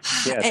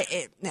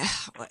 Yes.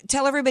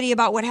 Tell everybody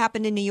about what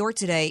happened in New York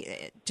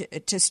today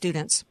to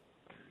students.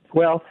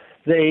 Well,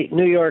 the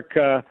New York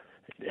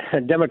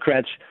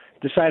Democrats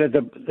decided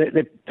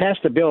they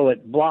passed a bill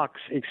that blocks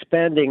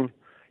expanding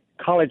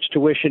college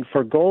tuition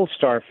for Gold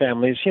Star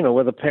families,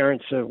 where the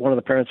parents, one of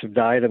the parents have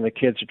died and the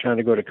kids are trying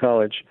to go to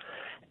college.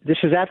 This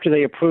is after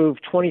they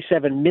approved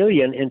 $27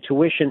 million in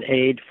tuition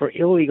aid for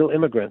illegal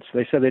immigrants.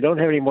 They said they don't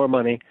have any more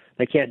money.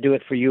 They can't do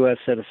it for U.S.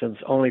 citizens,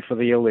 only for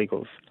the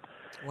illegals.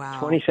 Wow.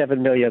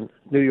 27 million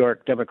New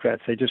York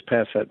Democrats, they just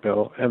passed that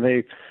bill. And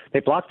they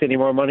blocked any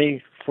more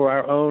money for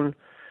our own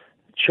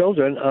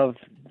children of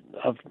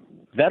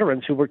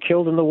veterans who were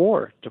killed in the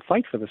war to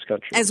fight for this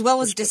country. As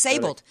well as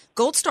disabled.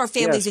 Gold Star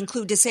families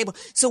include disabled.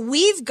 So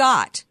we've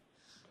got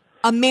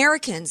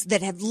Americans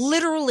that have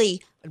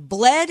literally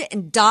bled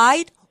and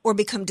died or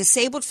become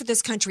disabled for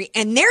this country,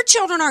 and their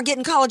children aren't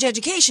getting college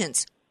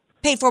educations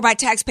paid for by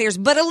taxpayers,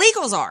 but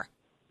illegals are.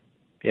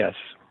 Yes.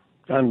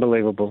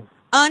 Unbelievable.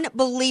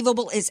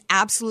 Unbelievable is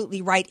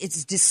absolutely right.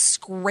 It's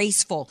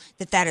disgraceful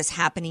that is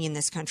happening in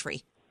this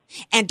country.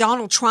 And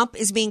Donald Trump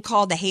is being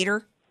called the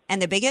hater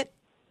and the bigot.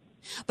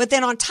 But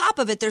then on top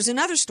of it, there's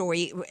another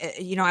story.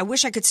 I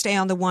wish I could stay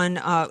on the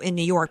one in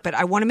New York, but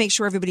I want to make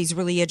sure everybody's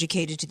really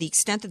educated to the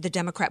extent that the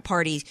Democrat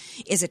Party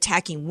is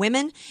attacking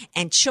women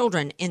and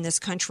children in this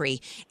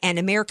country and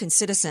American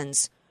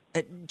citizens,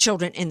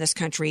 children in this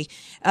country.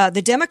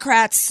 The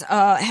Democrats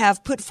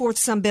have put forth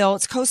some bill.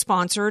 It's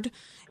co-sponsored.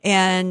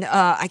 And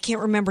I can't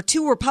remember,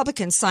 2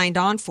 Republicans signed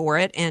on for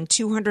it, and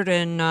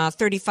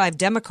 235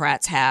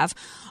 Democrats have,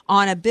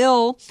 on a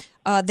bill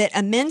that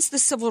amends the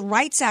Civil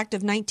Rights Act of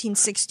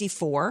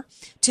 1964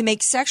 to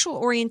make sexual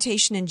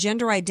orientation and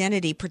gender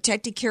identity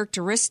protected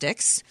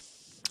characteristics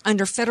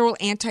under federal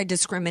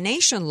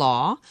anti-discrimination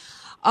law.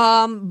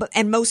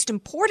 And most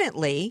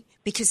importantly,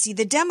 because,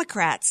 the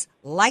Democrats,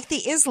 like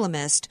the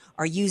Islamists,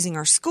 are using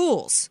our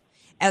schools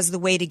as the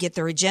way to get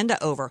their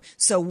agenda over.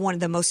 So one of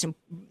the most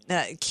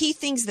key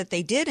things that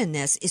they did in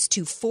this is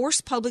to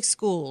force public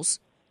schools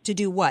to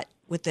do what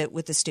with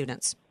the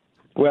students?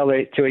 Well,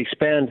 to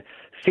expand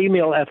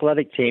female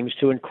athletic teams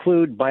to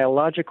include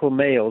biological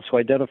males who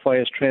identify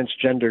as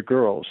transgender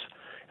girls.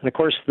 And of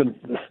course, the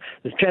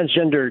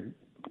transgender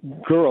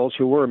girls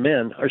who were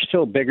men are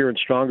still bigger and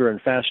stronger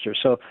and faster.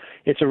 So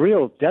it's a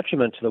real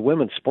detriment to the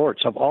women's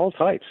sports of all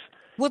types.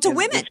 Well, to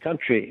women. This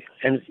country,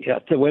 and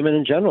to women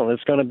in general.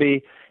 It's going to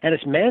be, and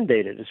it's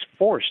mandated, it's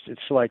forced. It's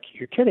like,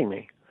 you're kidding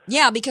me.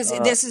 Yeah, because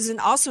this is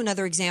also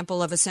another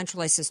example of a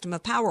centralized system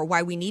of power,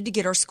 why we need to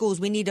get our schools.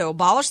 We need to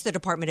abolish the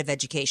Department of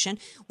Education.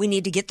 We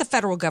need to get the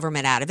federal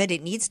government out of it.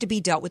 It needs to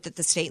be dealt with at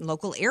the state and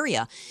local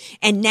area.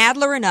 And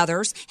Nadler and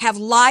others have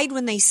lied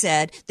when they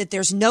said that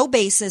there's no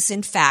basis,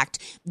 in fact,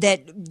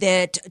 that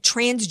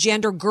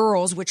transgender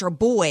girls, which are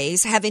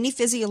boys, have any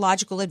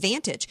physiological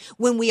advantage.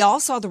 When we all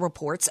saw the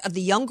reports of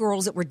the young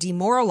girls that were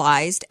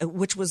demoralized,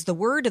 which was the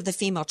word of the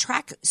female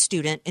track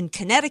student in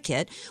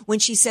Connecticut, when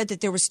she said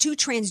that there was 2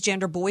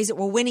 transgender boys that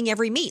were winning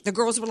every meet. The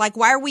girls were like,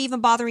 why are we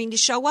even bothering to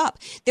show up?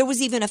 There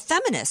was even a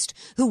feminist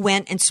who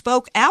went and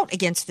spoke out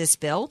against this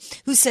bill,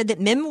 who said that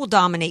men will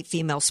dominate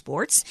female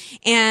sports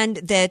and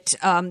that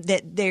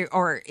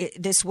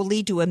this will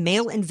lead to a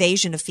male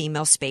invasion of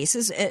female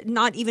spaces,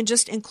 not even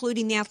just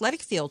including the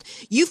athletic field.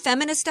 You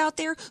feminists out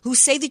there who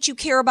say that you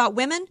care about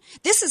women,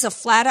 this is a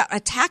flat out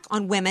attack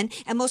on women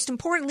and, most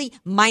importantly,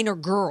 minor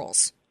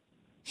girls.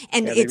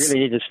 And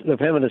the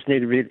feminists need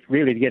to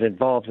really get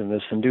involved in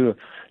this and do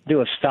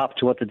a stop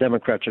to what the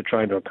Democrats are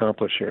trying to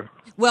accomplish here.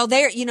 Well,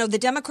 the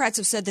Democrats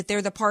have said that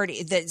they're the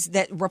party,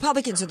 that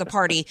Republicans are the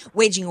party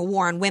waging a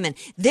war on women.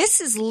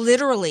 This is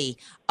literally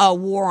a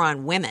war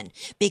on women,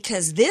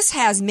 because this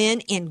has men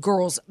in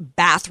girls'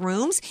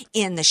 bathrooms,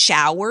 in the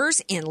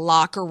showers, in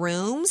locker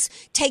rooms,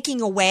 taking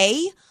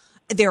away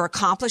their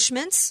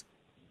accomplishments.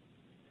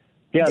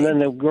 Yeah, and then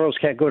the girls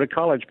can't go to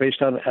college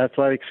based on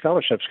athletic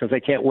scholarships because they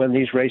can't win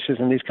these races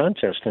and these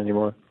contests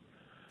anymore.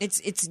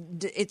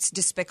 It's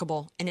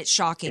despicable, and it's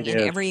shocking, and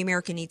every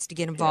American needs to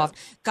get involved.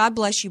 Yeah. God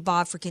bless you,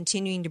 Bob, for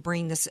continuing to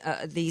bring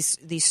these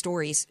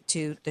stories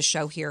to the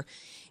show here.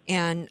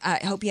 And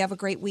I hope you have a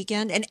great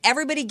weekend. And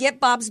everybody get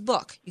Bob's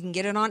book. You can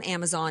get it on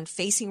Amazon,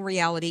 Facing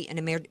Reality in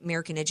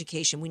American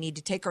Education. We need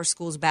to take our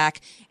schools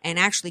back and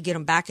actually get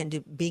them back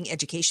into being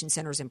education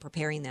centers and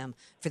preparing them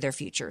for their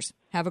futures.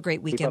 Have a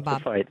great weekend, Bob.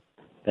 Keep up the fight.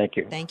 Thank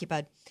you. Thank you,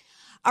 bud.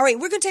 All right,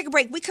 we're going to take a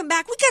break. We come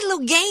back. We got a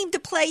little game to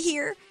play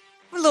here.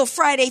 A little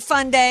Friday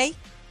fun day.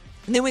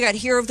 And then we got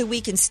Hero of the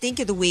Week and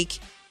Stink of the Week.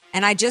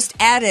 And I just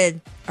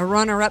added a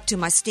runner-up to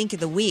my Stink of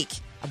the Week,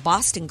 a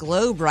Boston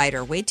Globe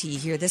writer. Wait till you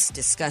hear this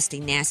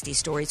disgusting, nasty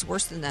story. It's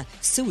worse than the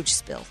sewage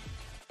spill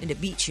in the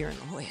beach here in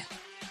La Jolla.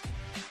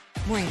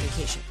 More Andrea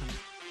Kaye Show coming.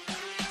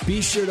 Be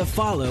sure to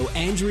follow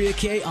Andrea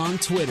Kaye on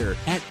Twitter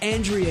at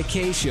Andrea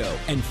Kaye Show,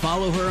 and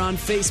follow her on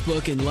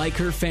Facebook and like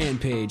her fan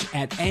page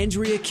at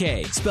Andrea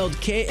Kaye, spelled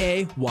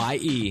Kaye.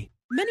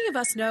 Many of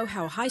us know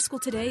how high school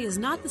today is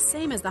not the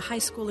same as the high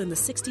school in the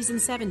 60s and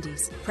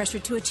 70s. Pressure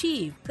to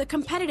achieve, the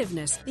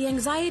competitiveness, the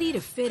anxiety to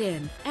fit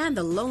in, and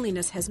the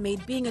loneliness has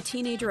made being a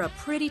teenager a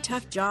pretty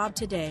tough job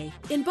today.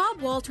 In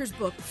Bob Walter's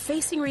book,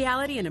 Facing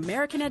Reality in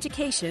American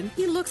Education,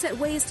 he looks at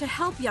ways to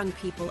help young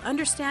people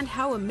understand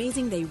how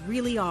amazing they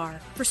really are,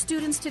 for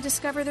students to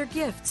discover their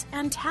gifts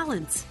and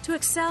talents, to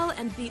excel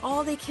and be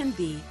all they can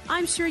be.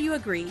 I'm sure you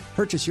agree.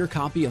 Purchase your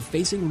copy of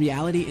Facing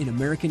Reality in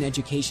American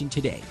Education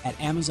today at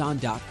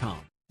Amazon.com.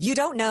 You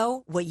don't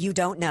know what you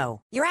don't know.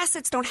 Your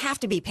assets don't have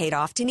to be paid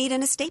off to need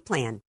an estate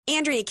plan.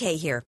 Andrea Kay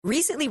here.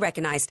 Recently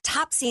recognized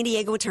top San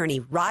Diego attorney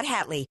Rod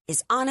Hatley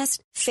is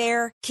honest,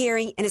 fair,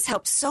 caring, and has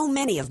helped so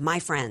many of my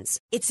friends.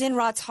 It's in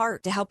Rod's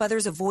heart to help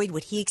others avoid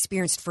what he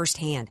experienced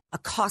firsthand, a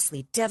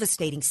costly,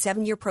 devastating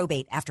 7-year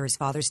probate after his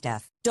father's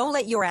death. Don't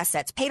let your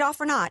assets, paid off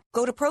or not,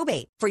 go to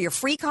probate. For your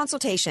free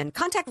consultation,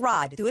 contact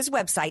Rod through his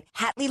website,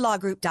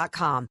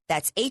 HatleyLawGroup.com.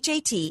 That's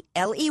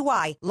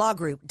HATLEY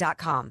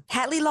lawgroup.com.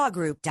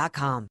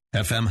 HatleyLawGroup.com.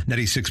 FM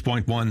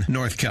 96.1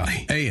 North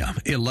County, AM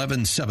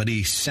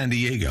 1170 San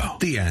Diego.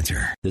 The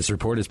Answer. This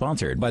report is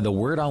sponsored by the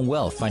Word on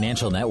Wealth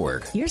Financial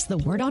Network. Here's the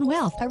Word on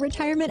Wealth, a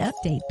retirement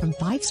update from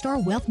 5-star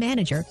wealth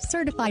manager,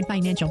 certified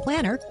financial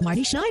planner,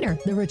 Marty Schneider,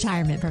 the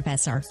retirement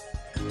professor.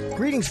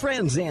 Greetings,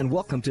 friends, and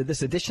welcome to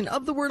this edition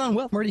of the Word on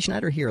Wealth. Marty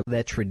Schneider here.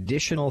 That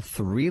traditional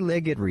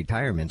three-legged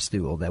retirement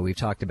stool that we've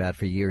talked about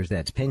for years,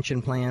 that's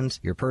pension plans,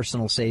 your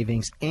personal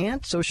savings,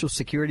 and Social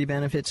Security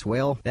benefits.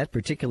 Well, that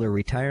particular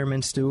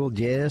retirement stool,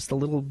 just a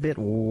little bit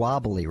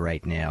wobbly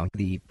right now.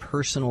 The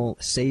personal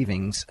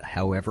savings,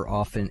 however,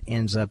 often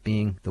ends up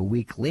being the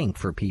weak link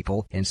for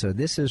people, and so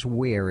this is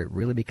where it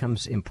really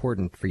becomes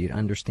important for you to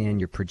understand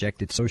your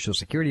projected Social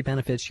Security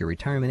benefits, your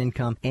retirement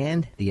income,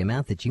 and the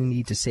amount that you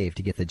need to save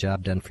to get the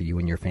job done for you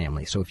and your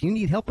family. So if you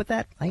need help with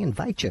that, I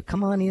invite you.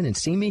 Come on in and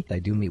see me. I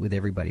do meet with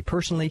everybody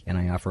personally, and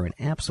I offer an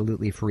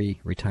absolutely free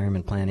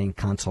retirement planning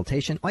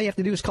consultation. All you have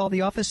to do is call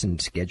the office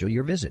and schedule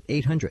your visit.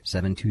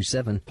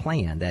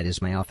 800-727-PLAN. That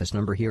is my office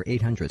number here,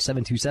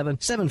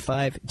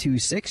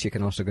 800-727-7526. You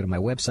can also go to my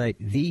website,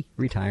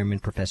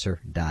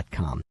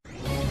 theretirementprofessor.com.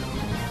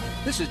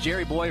 This is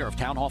Jerry Boyer of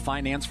Town Hall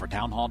Finance for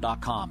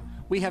townhall.com.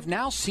 We have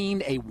now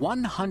seen a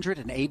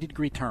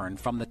 180-degree turn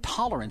from the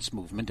tolerance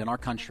movement in our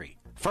country.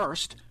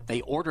 First,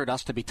 they ordered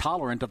us to be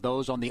tolerant of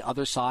those on the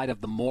other side of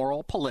the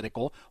moral,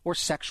 political, or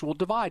sexual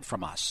divide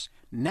from us.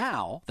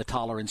 Now, the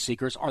tolerance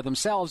seekers are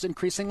themselves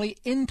increasingly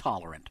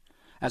intolerant.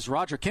 As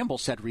Roger Kimball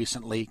said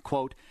recently,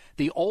 quote,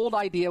 "The old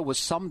idea was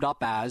summed up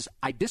as,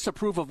 I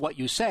disapprove of what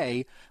you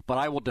say, but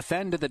I will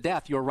defend to the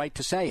death your right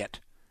to say it.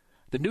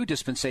 The new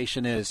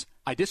dispensation is,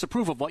 I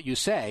disapprove of what you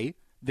say,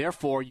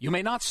 therefore you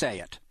may not say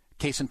it.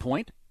 Case in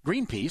point,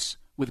 Greenpeace,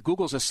 with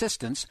Google's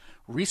assistance,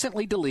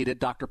 recently deleted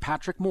Dr.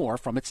 Patrick Moore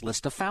from its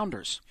list of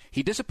founders.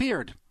 He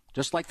disappeared,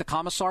 just like the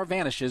Commissar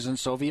vanishes in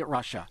Soviet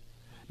Russia.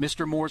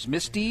 Mr. Moore's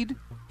misdeed?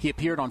 He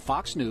appeared on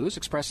Fox News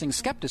expressing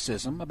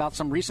skepticism about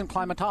some recent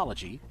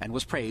climatology and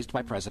was praised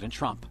by President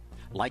Trump.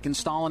 Like in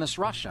Stalinist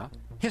Russia,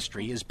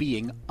 history is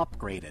being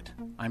upgraded.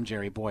 I'm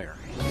Jerry Boyer.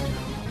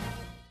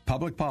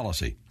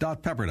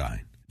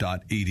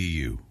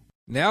 Publicpolicy.pepperdine.edu.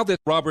 Now that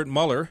Robert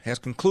Mueller has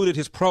concluded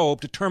his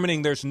probe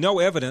determining there's no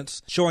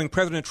evidence showing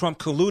President Trump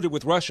colluded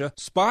with Russia,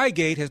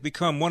 Spygate has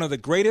become one of the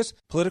greatest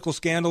political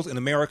scandals in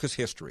America's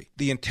history.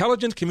 The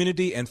intelligence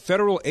community and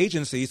federal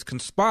agencies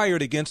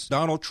conspired against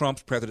Donald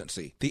Trump's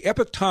presidency. The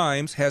Epoch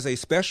Times has a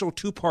special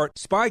 2-part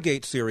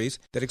Spygate series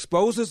that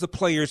exposes the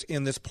players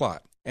in this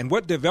plot and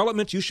what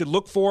developments you should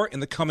look for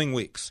in the coming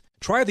weeks.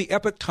 Try the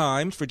Epoch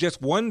Times for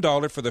just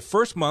 $1 for the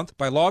first month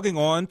by logging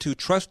on to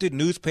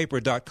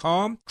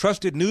trustednewspaper.com,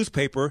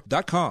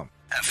 trustednewspaper.com.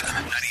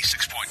 FM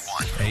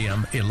 96.1,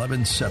 AM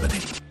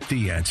 1170.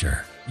 The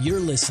Answer. You're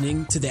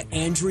listening to The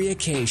Andrea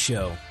Kay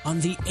Show on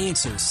The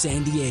Answer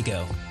San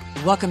Diego.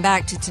 Welcome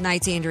back to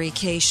tonight's Andrea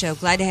Kay Show.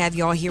 Glad to have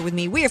you all here with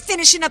me. We are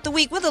finishing up the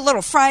week with a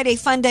little Friday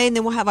fun day, and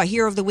then we'll have our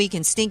Hero of the Week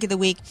and Stink of the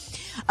Week.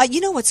 You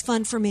know what's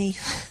fun for me?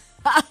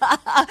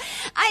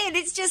 And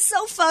it's just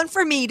so fun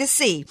for me to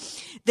see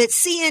that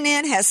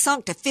CNN has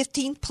sunk to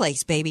 15th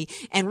place, baby.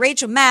 And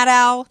Rachel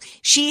Maddow,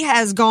 she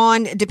has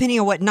gone, depending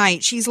on what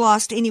night, she's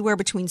lost anywhere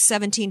between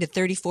 17 to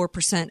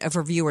 34% of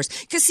her viewers.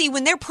 Because, see,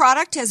 when their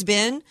product has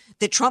been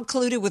that Trump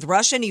colluded with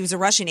Russia and he was a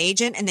Russian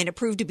agent and then it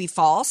proved to be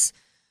false,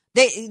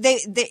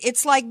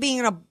 it's like being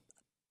in a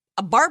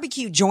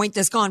barbecue joint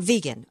that's gone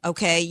vegan.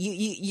 Okay,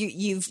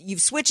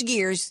 you've switched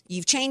gears,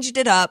 you've changed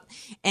it up,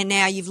 and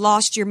now you've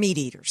lost your meat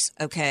eaters.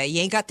 Okay,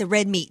 you ain't got the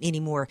red meat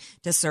anymore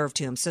to serve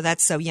to them. So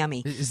that's so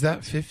yummy. Is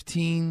that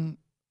 15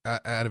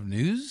 out of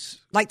news?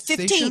 Like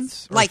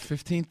 15th, like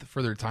 15th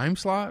for their time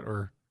slot,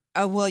 or?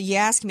 Oh, well, you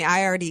asked me.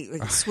 I already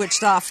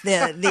switched off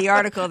the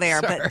article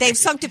there, but they've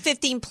sunk to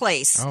 15th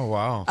place. Oh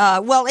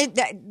wow. Well,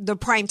 the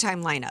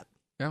primetime lineup.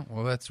 Yeah,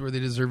 well, that's where they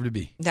deserve to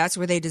be. That's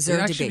where they deserve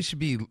to be. It actually should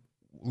be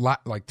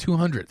like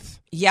 200th.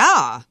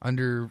 Yeah.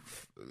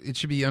 It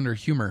should be under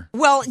humor.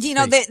 Well, you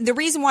know, the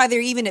reason why they're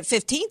even at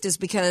 15th is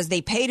because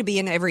they pay to be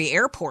in every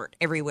airport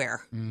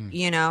everywhere,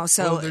 you know,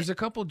 so. Well, there's a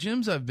couple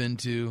gyms I've been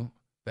to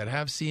that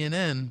have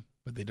CNN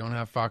But they don't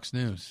have Fox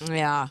News.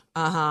 Yeah.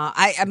 My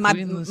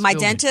Including Liz my Philby.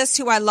 dentist,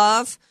 who I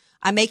love,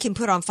 I make him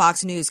put on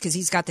Fox News because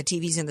he's got the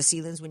TVs in the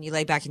ceilings when you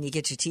lay back and you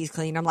get your teeth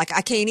cleaned. I'm like,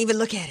 I can't even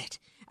look at it.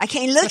 I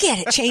can't look at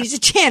it. Change the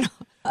channel.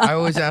 I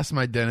always ask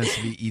my dentist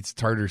if he eats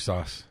tartar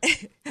sauce.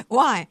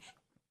 Why?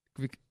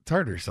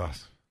 Tartar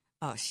sauce.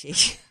 Oh,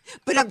 shit.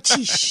 But I'm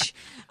cheesh.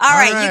 All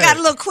right, you got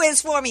a little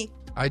quiz for me?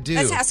 I do.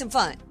 Let's have some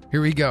fun.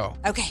 Here we go.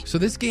 Okay. So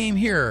this game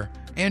here,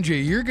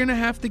 Andrea, you're going to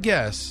have to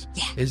guess,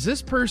 is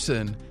this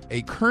person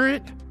a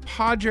current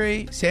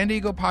San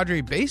Diego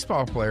Padre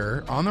baseball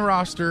player on the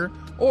roster,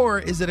 or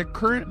is it a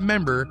current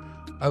member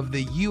of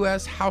the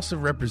U.S. House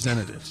of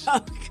Representatives?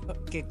 Oh,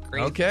 good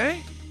grief.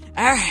 Okay?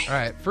 All right. All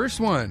right, first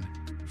one,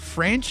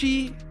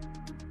 Franchi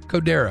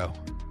Cordero.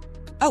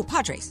 Oh,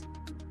 Padres.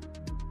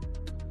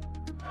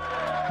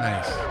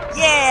 Nice.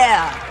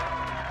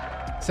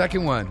 Yeah.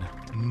 Second one,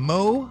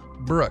 Mo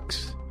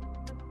Brooks.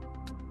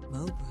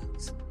 Mo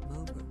Brooks.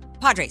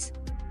 Padres.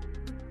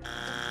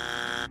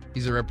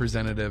 He's a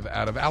representative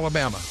out of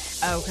Alabama.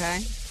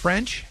 Okay.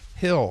 French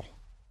Hill.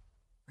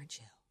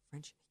 French.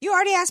 You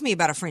already asked me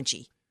about a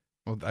Frenchie.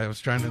 Well, I was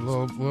trying to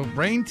little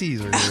brain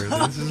teaser here.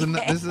 This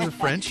is a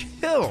French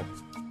Hill.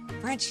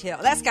 French Hill.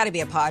 That's got to be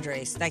a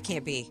Padres. That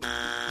can't be.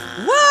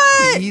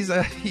 What? He's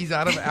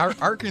out of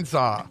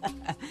Arkansas.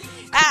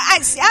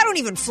 I don't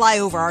even fly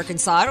over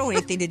Arkansas. I don't want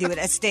anything to do with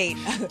that state.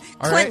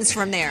 Clinton's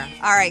from there.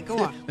 All right, go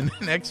on. And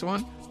the next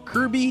one,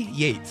 Kirby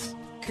Yates.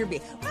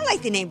 Kirby. I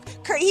like the name.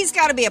 He's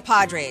got to be a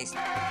Padres.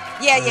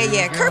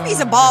 Yeah. Kirby's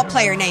a ball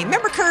player name.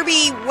 Remember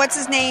Kirby, what's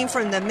his name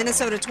from the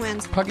Minnesota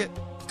Twins? Puckett.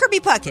 Kirby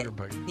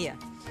Puckett. Yeah.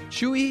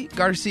 Chuy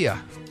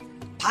Garcia.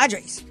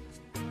 Padres.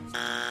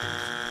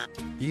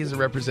 He is a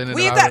representative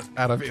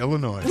out of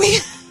Illinois.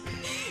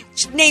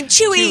 Named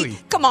Chewy.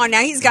 Come on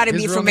now, he's got to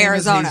be from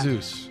Arizona. His real name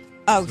is Jesus.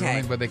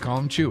 Okay. But they call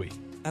him Chewy.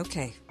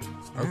 Okay.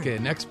 Okay,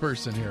 next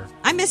person here.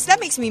 That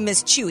makes me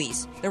miss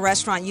Chewy's. The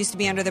restaurant used to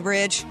be under the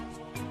bridge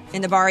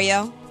in the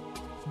barrio.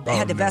 They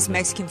had the best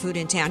Mexican food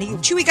in town.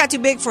 Chewy got too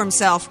big for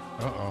himself.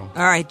 Uh-oh.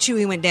 All right,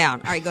 Chewy went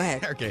down. All right, go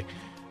ahead. Okay.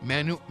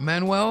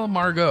 Manuel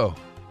Margot.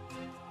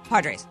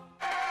 Padres.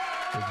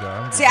 Good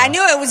job. See, I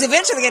knew it was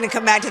eventually going to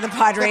come back to the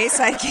Padres,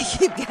 so I can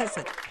keep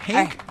guessing.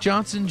 Hank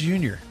Johnson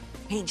Jr.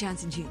 Hank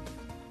Johnson Jr.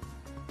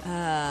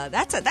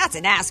 That's a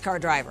NASCAR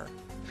driver.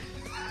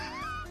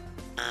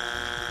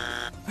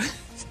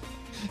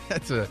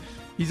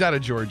 He's out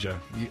of Georgia.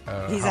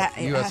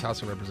 U.S.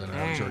 House of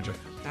Representatives out of Georgia.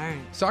 All right.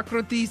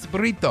 Socrates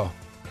Brito.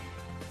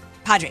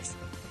 Padres.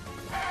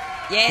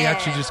 Yeah. He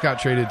actually just got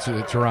traded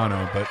to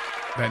Toronto, but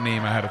that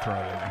name I had to throw it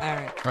in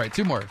there. All right,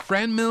 two more.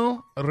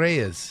 Franmil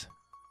Reyes.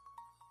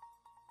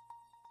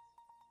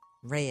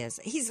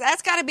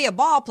 That's got to be a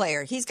ball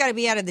player. He's got to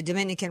be out of the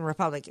Dominican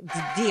Republic,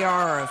 the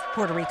DR of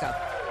Puerto Rico.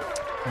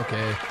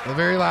 Okay. The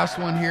very last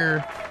one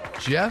here,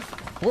 Jeff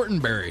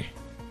Fortenberry.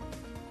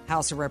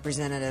 House of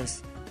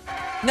Representatives.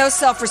 No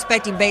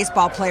self-respecting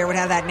baseball player would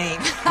have that name.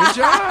 Good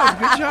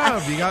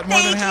job. You got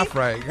more than half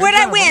right. Would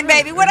I win,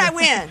 baby? Would I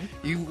win?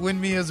 You win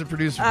me as a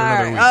producer for All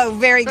another right. week. Oh,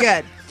 very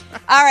good.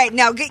 All right,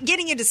 now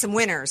getting into some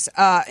winners.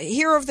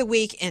 Hero of the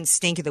week and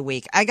stink of the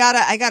week. I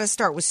gotta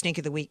start with stink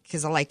of the week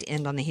because I like to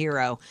end on the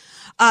hero.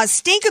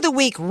 Stink of the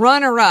week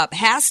runner-up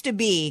has to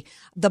be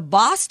the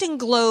Boston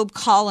Globe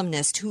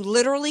columnist who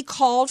literally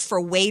called for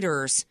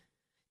waiters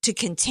to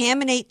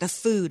contaminate the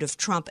food of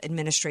Trump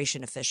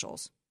administration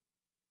officials.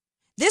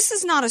 This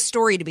is not a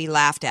story to be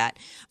laughed at.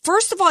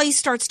 First of all, he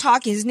starts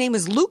talking. His name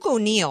is Luke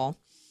O'Neill.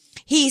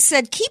 He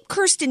said, keep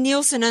Kirstjen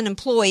Nielsen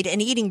unemployed and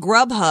eating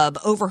Grubhub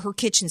over her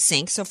kitchen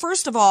sink. So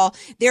first of all,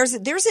 there's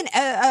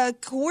a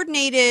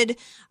coordinated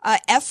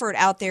effort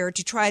out there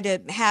to try to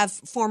have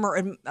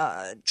former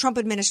Trump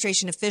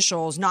administration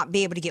officials not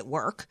be able to get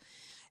work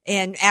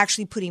and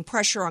actually putting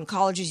pressure on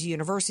colleges,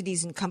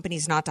 universities, and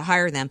companies not to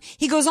hire them.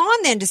 He goes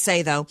on then to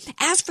say, though,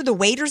 as for the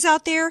waiters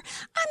out there,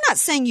 I'm not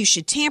saying you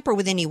should tamper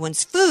with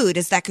anyone's food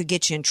as that could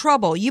get you in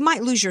trouble. You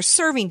might lose your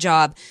serving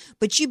job,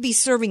 but you'd be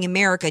serving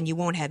America and you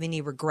won't have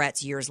any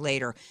regrets years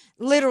later.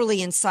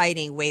 Literally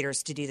inciting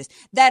waiters to do this.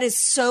 That is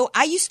so,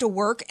 I used to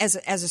work as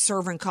a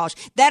server in college.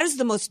 That is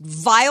the most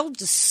vile,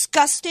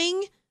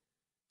 disgusting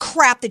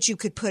crap that you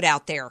could put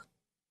out there.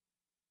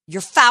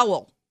 You're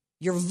foul.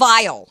 You're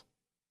vile.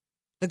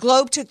 The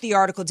Globe took the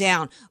article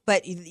down,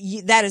 but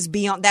that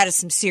is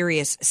some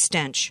serious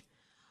stench.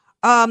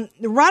 The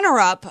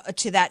runner-up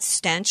to that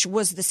stench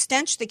was the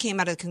stench that came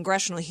out of the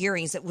congressional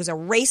hearings. It was a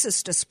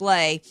racist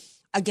display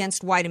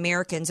against white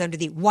Americans under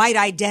the white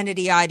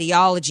identity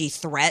ideology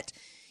threat.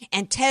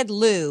 And Ted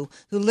Lieu,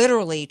 who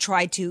literally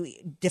tried to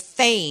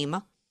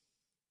defame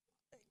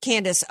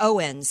Candace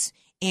Owens,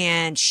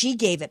 and she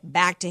gave it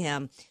back to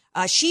him.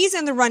 She's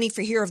in the running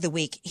for Hero of the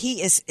Week.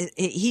 He's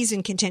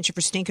in contention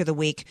for Stink of the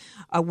Week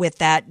with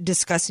that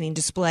disgusting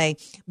display.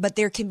 But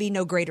there can be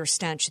no greater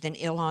stench than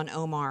Ilhan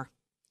Omar.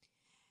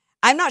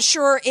 I'm not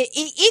sure.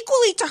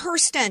 Equally to her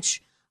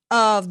stench,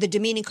 of the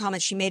demeaning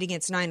comments she made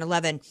against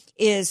 9/11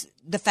 is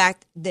the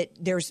fact that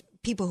there's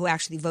people who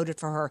actually voted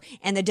for her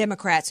and the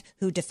Democrats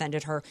who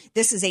defended her.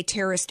 This is a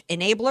terrorist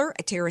enabler,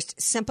 a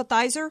terrorist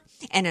sympathizer,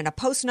 and in a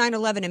post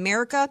 9/11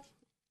 America,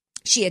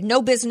 she had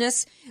no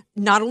business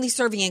not only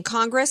serving in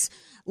Congress,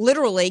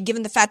 literally,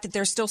 given the fact that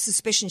there's still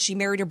suspicion she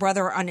married her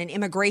brother on an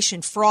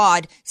immigration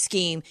fraud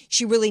scheme,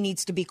 she really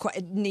needs to be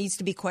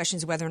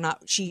questioned whether or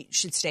not she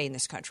should stay in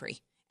this country.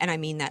 And I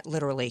mean that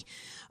literally.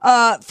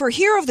 For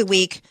Hero of the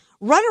Week,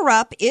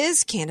 runner-up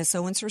is Candace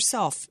Owens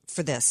herself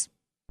for this.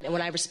 And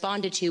what I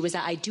responded to was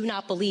that I do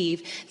not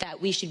believe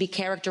that we should be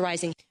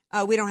characterizing.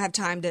 We don't have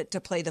time to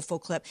play the full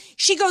clip.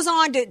 She goes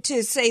on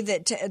to say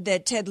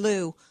that Ted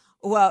Lieu,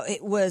 well,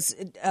 it was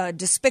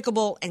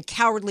despicable and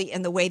cowardly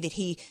in the way that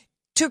he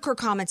took her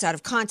comments out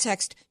of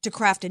context to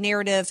craft a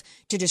narrative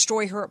to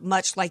destroy her,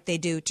 much like they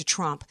do to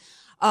Trump.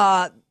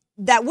 That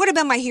would have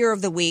been my Hero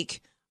of the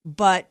Week,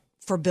 but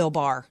for Bill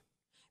Barr.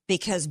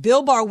 Because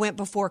Bill Barr went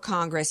before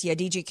Congress. Yeah,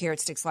 DJ Carrot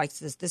Sticks likes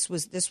this. This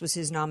was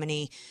his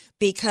nominee.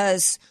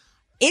 Because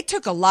it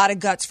took a lot of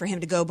guts for him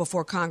to go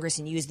before Congress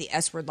and use the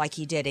S word like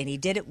he did. And he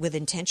did it with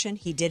intention.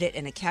 He did it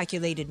in a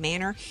calculated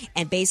manner.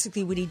 And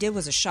basically what he did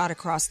was a shot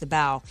across the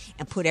bow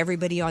and put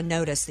everybody on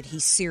notice that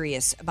he's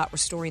serious about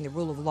restoring the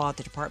rule of law at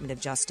the Department of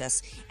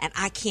Justice. And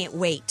I can't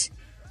wait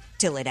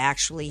till it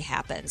actually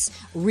happens.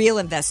 Real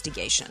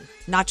investigation,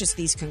 not just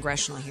these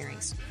congressional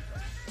hearings.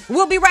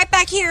 We'll be right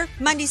back here,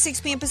 Monday, 6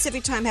 p.m.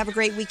 Pacific time. Have a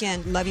great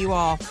weekend. Love you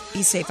all.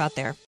 Be safe out there.